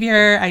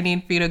behavior. I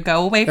need for you to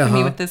go away from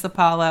me with this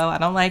Apollo. I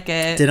don't like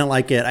it. Didn't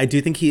like it. I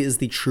do think he is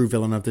the true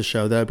villain of the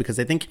show, though, because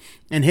I think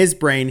in his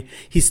brain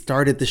he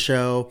started the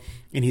show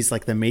and he's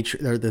like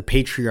the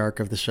patriarch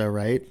of the show,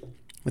 right?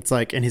 It's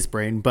like in his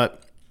brain,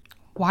 but.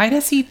 Why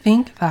does he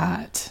think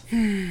that?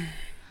 He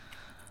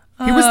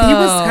was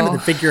kind of the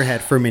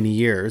figurehead for many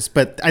years,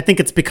 but I think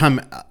it's become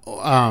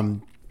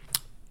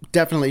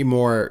definitely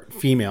more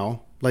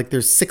female. Like,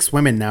 there's 6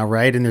 women now,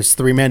 right? And there's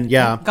 3 men.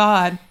 Yeah. Oh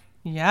God.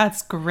 Yeah,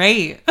 it's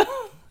great.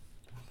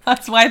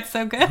 That's why it's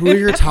so good. Who are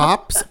your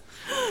tops?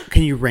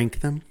 Can you rank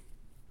them?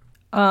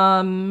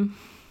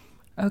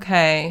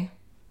 Okay.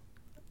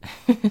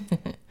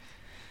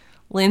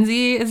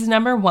 Lindsay is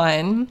number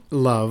 1.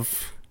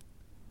 Love.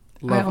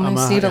 I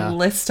almost need a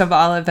list of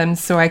all of them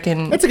so I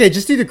can... That's okay.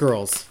 Just do the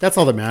girls. That's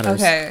all that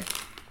matters. Okay.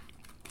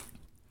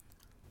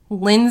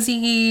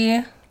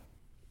 Lindsay...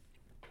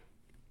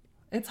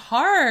 It's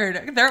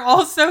hard. They're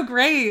all so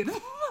great.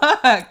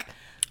 Fuck.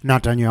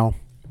 Not Danielle.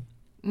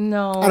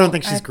 No. I don't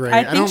think she's great.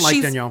 I don't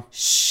like Danielle.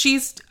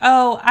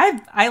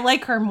 I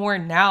like her more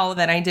now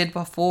than I did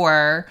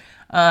before.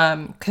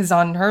 Because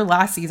on her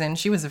last season,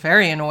 she was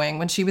very annoying.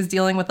 When she was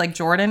dealing with like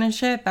Jordan and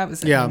shit, that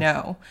was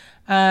no.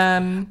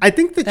 I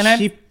think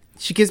that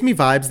she gives me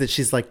vibes that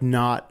she's like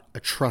not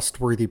a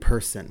trustworthy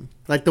person.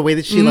 Like the way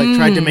that she like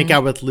tried to make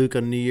out with Luke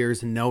on New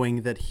Year's and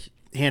knowing that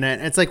Hannah,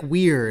 it's like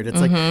weird.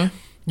 It's like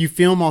you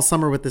film all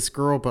summer with this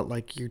girl, but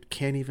like you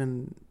can't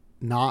even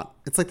not.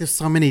 It's like there's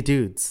so many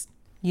dudes.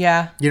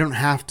 Yeah. You don't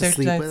have to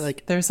sleep with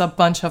like. There's a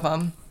bunch of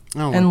them. I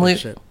don't like that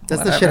shit.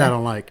 That's the shit I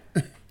don't like.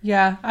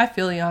 Yeah, I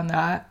feel you on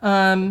that.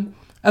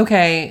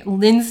 Okay,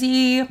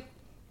 Lindsay,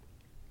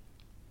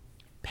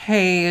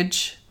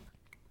 Paige,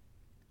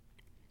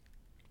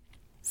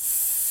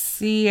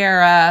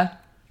 Ciara,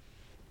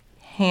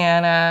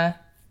 Hannah.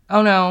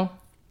 Oh no.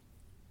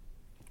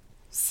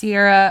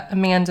 Ciara,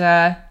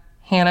 Amanda,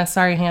 Hannah.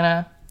 Sorry,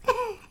 Hannah.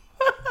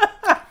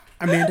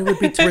 Amanda would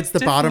be towards the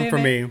bottom for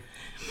me.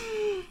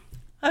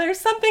 There's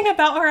something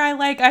about her I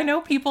like. I know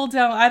people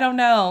don't. I don't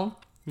know.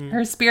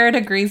 Her spirit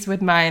agrees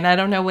with mine. I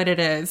don't know what it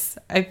is.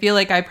 I feel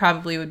like I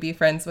probably would be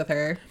friends with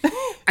her.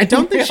 I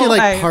don't think she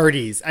like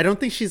parties. I don't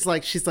think she's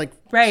like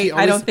right.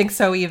 I don't think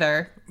so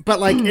either. But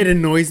like it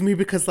annoys me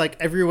because like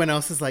everyone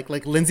else is like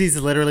Lindsay's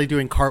literally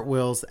doing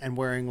cartwheels and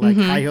wearing like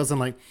high heels and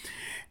like,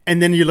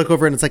 and then you look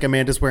over and it's like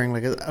Amanda's wearing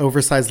like an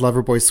oversized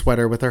Loverboy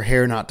sweater with her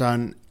hair not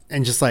done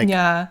and just like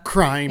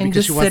crying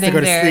because she wants to go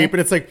to sleep. And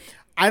it's like,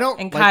 I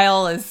don't. And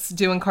Kyle is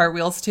doing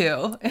cartwheels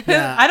too.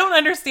 Yeah. I don't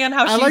understand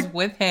how she's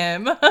with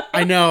him.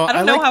 I know. I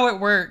don't know how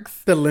it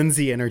works. The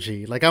Lindsay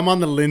energy. Like, I'm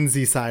on the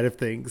Lindsay side of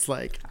things.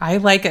 Like, I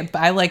like it.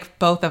 I like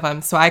both of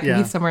them. So I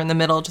can be somewhere in the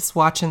middle just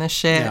watching this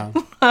shit. Yeah.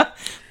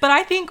 But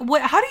I think,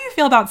 how do you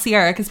feel about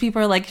Sierra? Because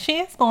people are like,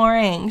 she's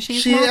boring.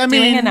 She's not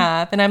doing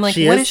enough. And I'm like,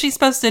 what is she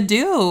supposed to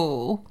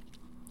do?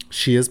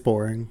 She is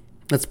boring.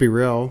 Let's be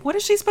real. What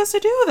is she supposed to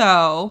do,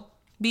 though?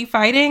 Be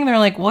fighting? They're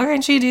like, well,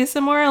 can't she do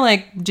some more?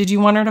 Like, did you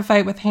want her to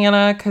fight with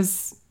Hannah?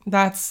 Because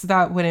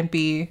that wouldn't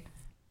be.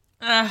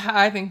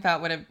 I think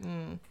that would have.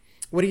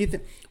 What do you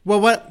think? Well,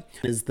 what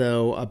is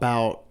though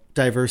about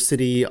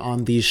diversity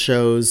on these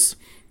shows?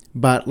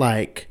 But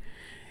like,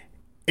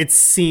 it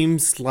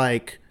seems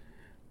like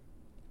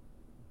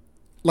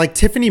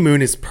Tiffany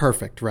Moon is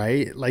perfect,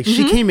 right? Like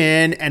she came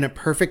in at a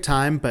perfect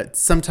time, but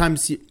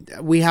sometimes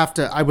we have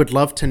to. I would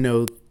love to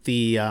know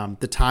the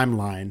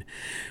timeline.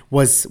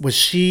 Was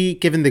she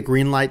given the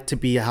green light to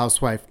be a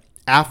housewife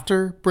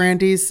after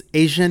Brandy's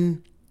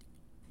Asian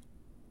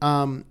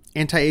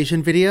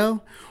anti-Asian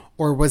video,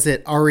 or was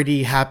it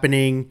already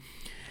happening?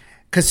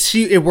 Because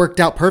it worked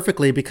out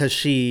perfectly because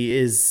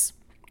she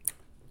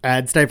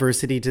adds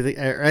diversity to the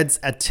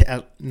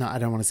no, I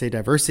don't want to say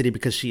diversity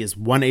because she is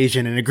one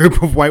Asian in a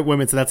group of white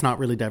women, so that's not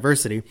really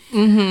diversity.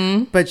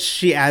 But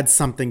she adds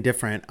something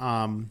different.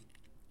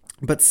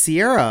 But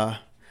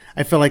Sierra,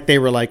 I feel like they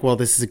were like, well,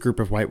 this is a group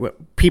of white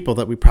people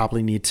that we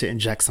probably need to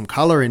inject some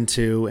color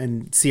into.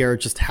 And Sierra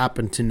just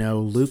happened to know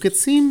Luke, it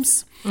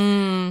seems.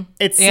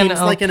 It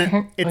seems like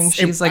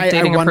she's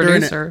dating a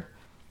producer.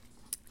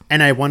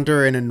 And I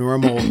wonder in a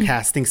normal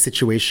casting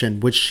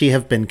situation, would she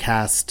have been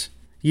cast?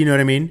 You know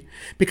what I mean?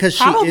 Because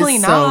probably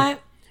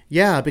not.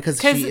 Yeah, because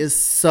she is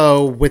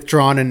so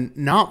withdrawn and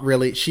not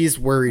really. She's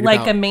worried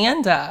about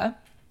Amanda.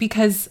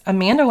 Because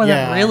Amanda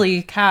wasn't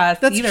really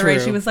cast either, true.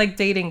 right? She was like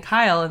dating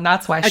Kyle, and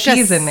that's why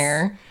she's in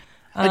there.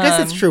 I guess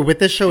it's true. With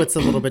this show, it's a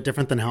little bit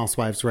different than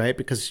Housewives, right?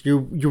 Because you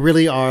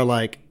really are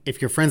like,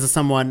 if you're friends with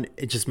someone,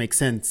 it just makes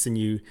sense.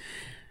 And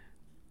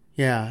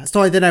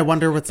so then I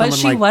wonder what someone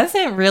like. But she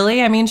wasn't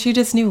really. I mean, she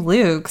just knew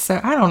Luke. So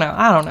I don't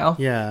know.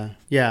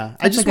 Yeah.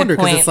 I just wonder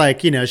because it's like,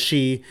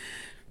 she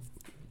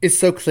is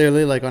so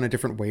clearly like on a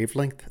different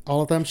wavelength,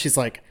 all of them. She's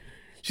like,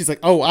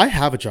 oh, I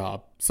have a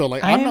job. So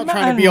like, I'm not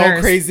trying to be all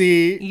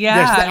crazy.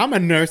 Yeah. Like, I'm a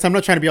nurse. I'm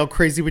not trying to be all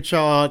crazy with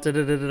y'all.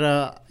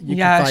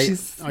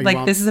 She's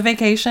like, this is a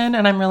vacation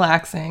and I'm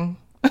relaxing.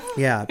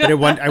 Yeah.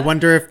 But I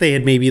wonder if they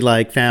had maybe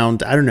like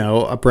found, I don't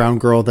know, a brown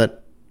girl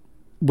that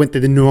went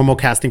through the normal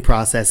casting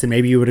process and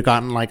maybe you would have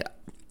gotten like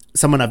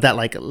someone of that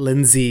like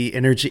Lindsay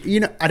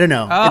energy. I don't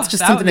know. Oh, it's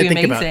just something to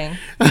think amazing.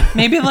 About.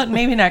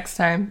 maybe next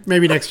time.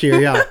 Maybe next year.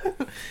 Yeah.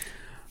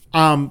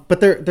 But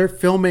they're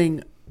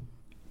filming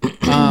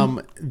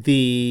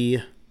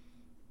the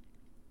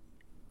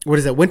what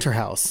is it, Winter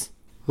House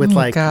with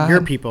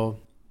your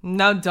people.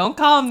 No, don't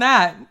call them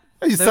that.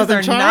 Those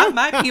are not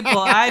my people.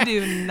 I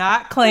do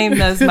not claim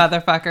those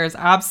motherfuckers.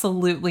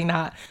 Absolutely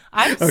not.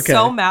 I'm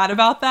so mad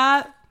about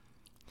that.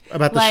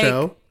 About the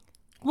show?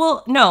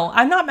 Well, no,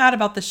 I'm not mad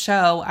about the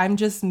show. I'm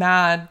just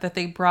mad that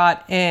they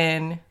brought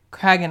in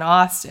Craig and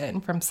Austin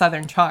from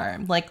Southern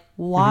Charm. Like,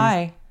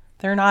 why?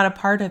 They're not a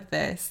part of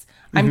this.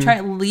 I'm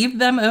trying to leave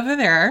them over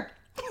there.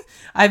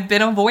 I've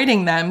been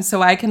avoiding them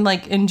so I can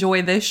like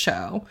enjoy this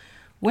show.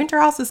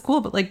 Winter House is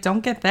cool, but like don't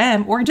get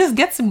them or just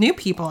get some new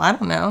people. I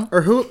don't know.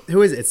 Or who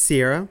is it? It's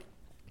Sierra.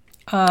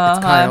 It's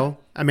Kyle,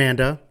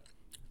 Amanda,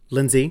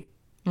 Lindsay.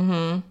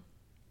 And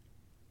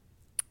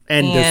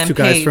those two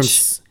guys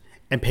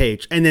from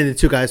Paige. And then the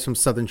two guys from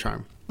Southern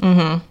Charm.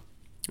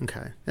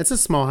 Okay. That's a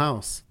small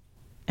house.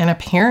 And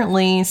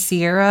apparently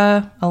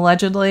Sierra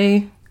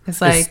allegedly is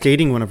like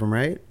dating one of them,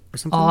 right? Or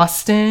something?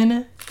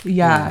 Austin.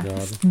 Yeah.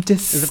 Oh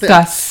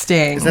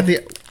disgusting. Is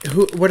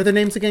that what are their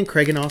names again?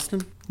 Craig and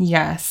Austin?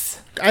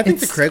 Yes. I think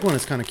the Craig one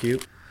is kind of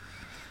cute.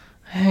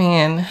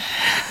 Man.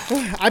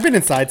 I've been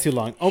inside too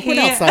long. Open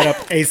outside up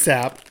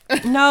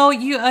ASAP. No,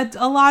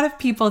 a lot of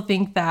people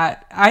think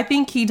that. I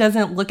think he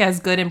doesn't look as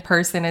good in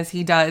person as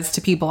he does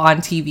to people on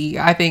TV.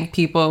 I think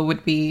people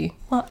would be,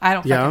 well, I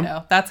don't fucking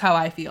know. That's how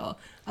I feel.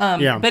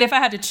 But if I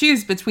had to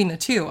choose between the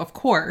two, of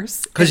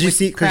course. Because you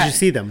see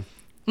them.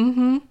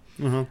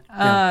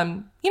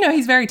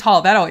 He's very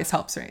tall. That always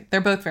helps, right?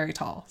 They're both very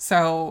tall.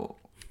 So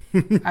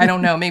I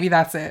don't know. Maybe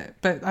that's it.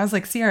 But I was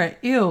like, Sierra,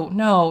 ew,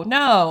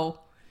 no.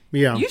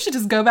 Yeah. You should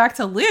just go back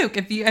to Luke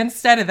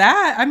instead of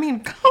that. I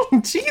mean,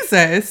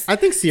 Jesus. I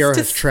think Sierra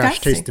has trash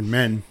taste in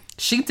men.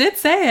 She did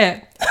say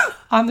it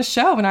on the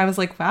show. And I was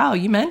like, wow,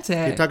 you meant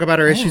it. You talk about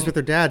her issues with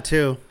her dad,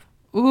 too.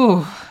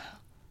 Ooh.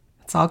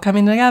 It's all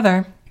coming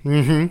together.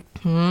 We're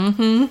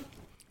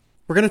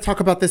going to talk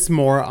about this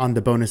more on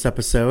the bonus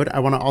episode. I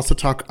want to also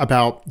talk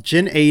about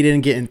Jen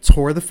Aiden getting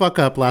tore the fuck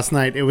up last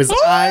night. It was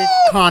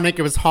iconic.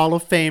 It was Hall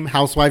of Fame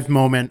housewife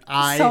moment.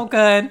 So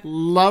good.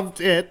 Loved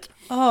it.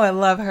 Oh, I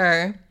love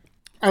her.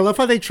 I love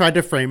how they tried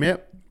to frame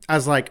it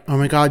as like, oh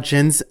my God,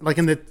 Jen's, like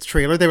in the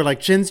trailer, they were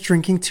like, Jen's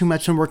drinking too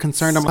much and we're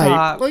concerned. Stop.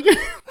 I'm like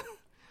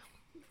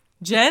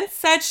Jen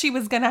said she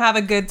was going to have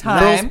a good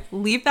time.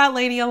 Leave that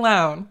lady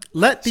alone.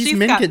 Let these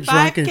men get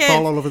drunk and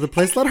fall all over the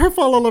place. Let her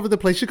fall all over the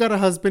place. She got a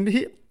husband.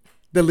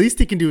 The least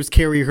he can do is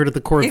carry her to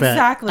the Corvette.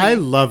 Exactly. I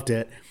loved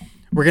it.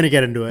 We're going to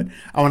get into it.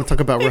 I want to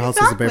talk about Real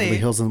Housewives of Beverly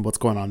Hills and what's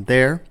going on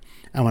there.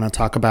 I want to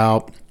talk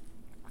about,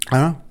 I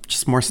don't know,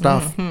 just more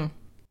stuff. Mm-hmm.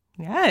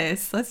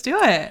 Yes, let's do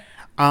it.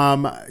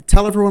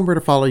 Tell everyone where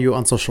to follow you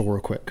on social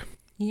real quick.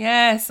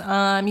 Yes,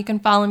 you can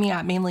follow me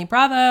at Mainly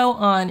Bravo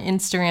on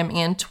Instagram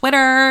and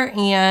Twitter,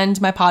 and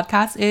my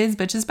podcast is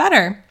Bitches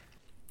Better.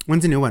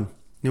 When's the new one?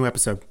 New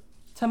episode?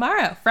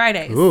 Tomorrow,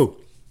 Fridays. Ooh,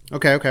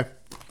 okay.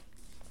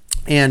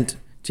 And do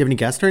you have any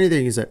guests or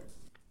anything? Is it?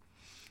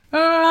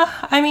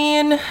 I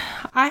mean,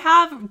 I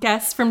have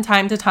guests from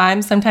time to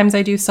time. Sometimes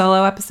I do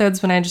solo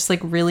episodes when I just like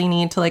really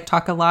need to like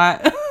talk a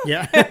lot.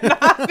 Yeah.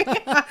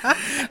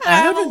 I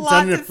have a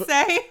lot to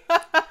say.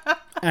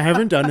 I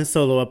haven't done a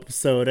solo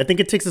episode. I think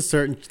it takes a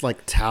certain like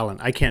talent.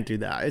 I can't do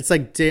that. It's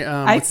like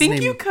I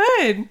think you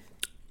could.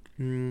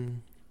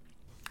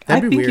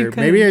 That'd be weird.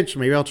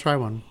 Maybe I'll try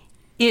one.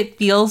 It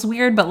feels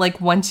weird, but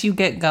like once you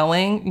get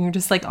going, you're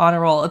just like on a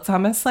roll. It's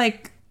almost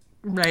like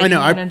writing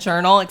in a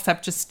journal,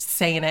 except just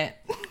saying it.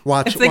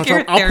 It's like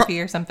your therapy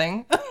or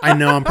something. I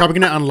know. I'm probably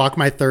gonna unlock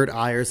my third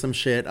eye or some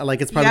shit.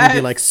 Like it's probably gonna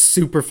be like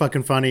super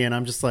fucking funny, and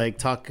I'm just like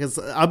talk because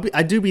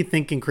I do be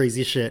thinking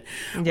crazy shit.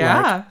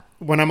 Yeah. Like,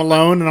 when I'm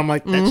alone and I'm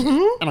like,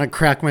 and I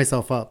crack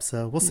myself up.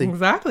 So we'll see.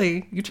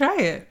 Exactly. You try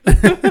it.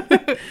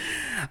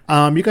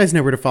 You guys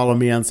know where to follow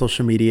me on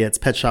social media. It's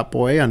Pet Shop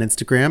Boy on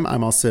Instagram.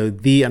 I'm also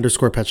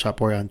 _Pet Shop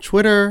Boy on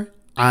Twitter.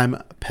 I'm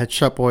Pet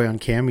Shop Boy on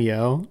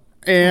Cameo.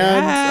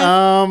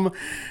 And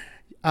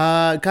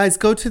guys,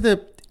 go to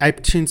the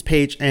iTunes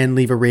page and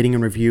leave a rating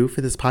and review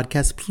for this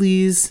podcast,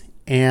 please.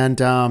 And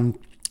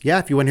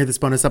if you want to hear this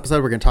bonus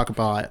episode, we're going to talk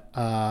about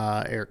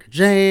Erica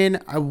Jane.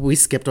 We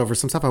skipped over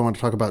some stuff. I want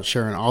to talk about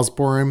Sharon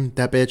Osbourne,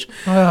 that bitch.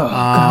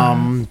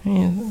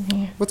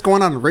 What's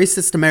going on in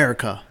racist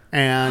America?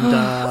 And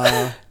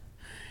I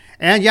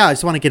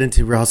just want to get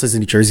into Real Housewives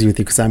in New Jersey with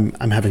you because I'm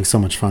having so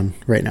much fun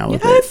right now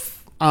with it.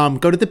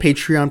 Go to the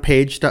Patreon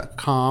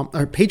page.com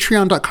or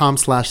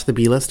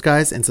patreon.com/theblist,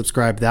 guys, and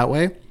subscribe that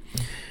way.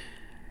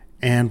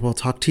 And we'll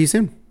talk to you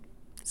soon.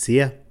 See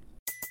ya.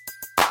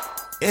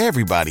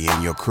 Everybody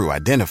in your crew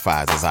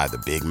identifies as either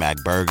Big Mac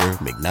Burger,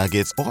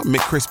 McNuggets, or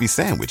McCrispy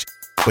Sandwich.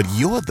 But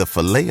you're the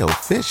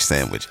Filet-O-Fish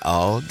Sandwich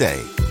all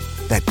day.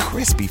 That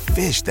crispy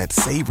fish, that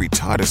savory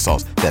tartar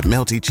sauce, that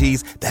melty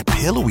cheese, that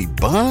pillowy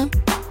bun.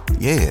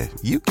 Yeah,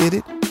 you get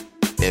it.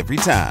 Every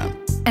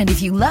time. And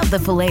if you love the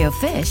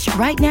Filet-O-Fish,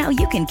 right now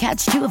you can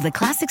catch two of the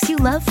classics you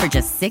love for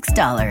just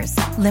 $6.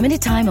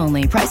 Limited time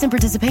only. Price and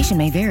participation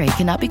may vary.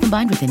 Cannot be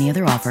combined with any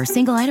other offer.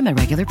 Single item at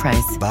regular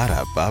price.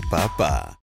 Ba-da-ba-ba-ba.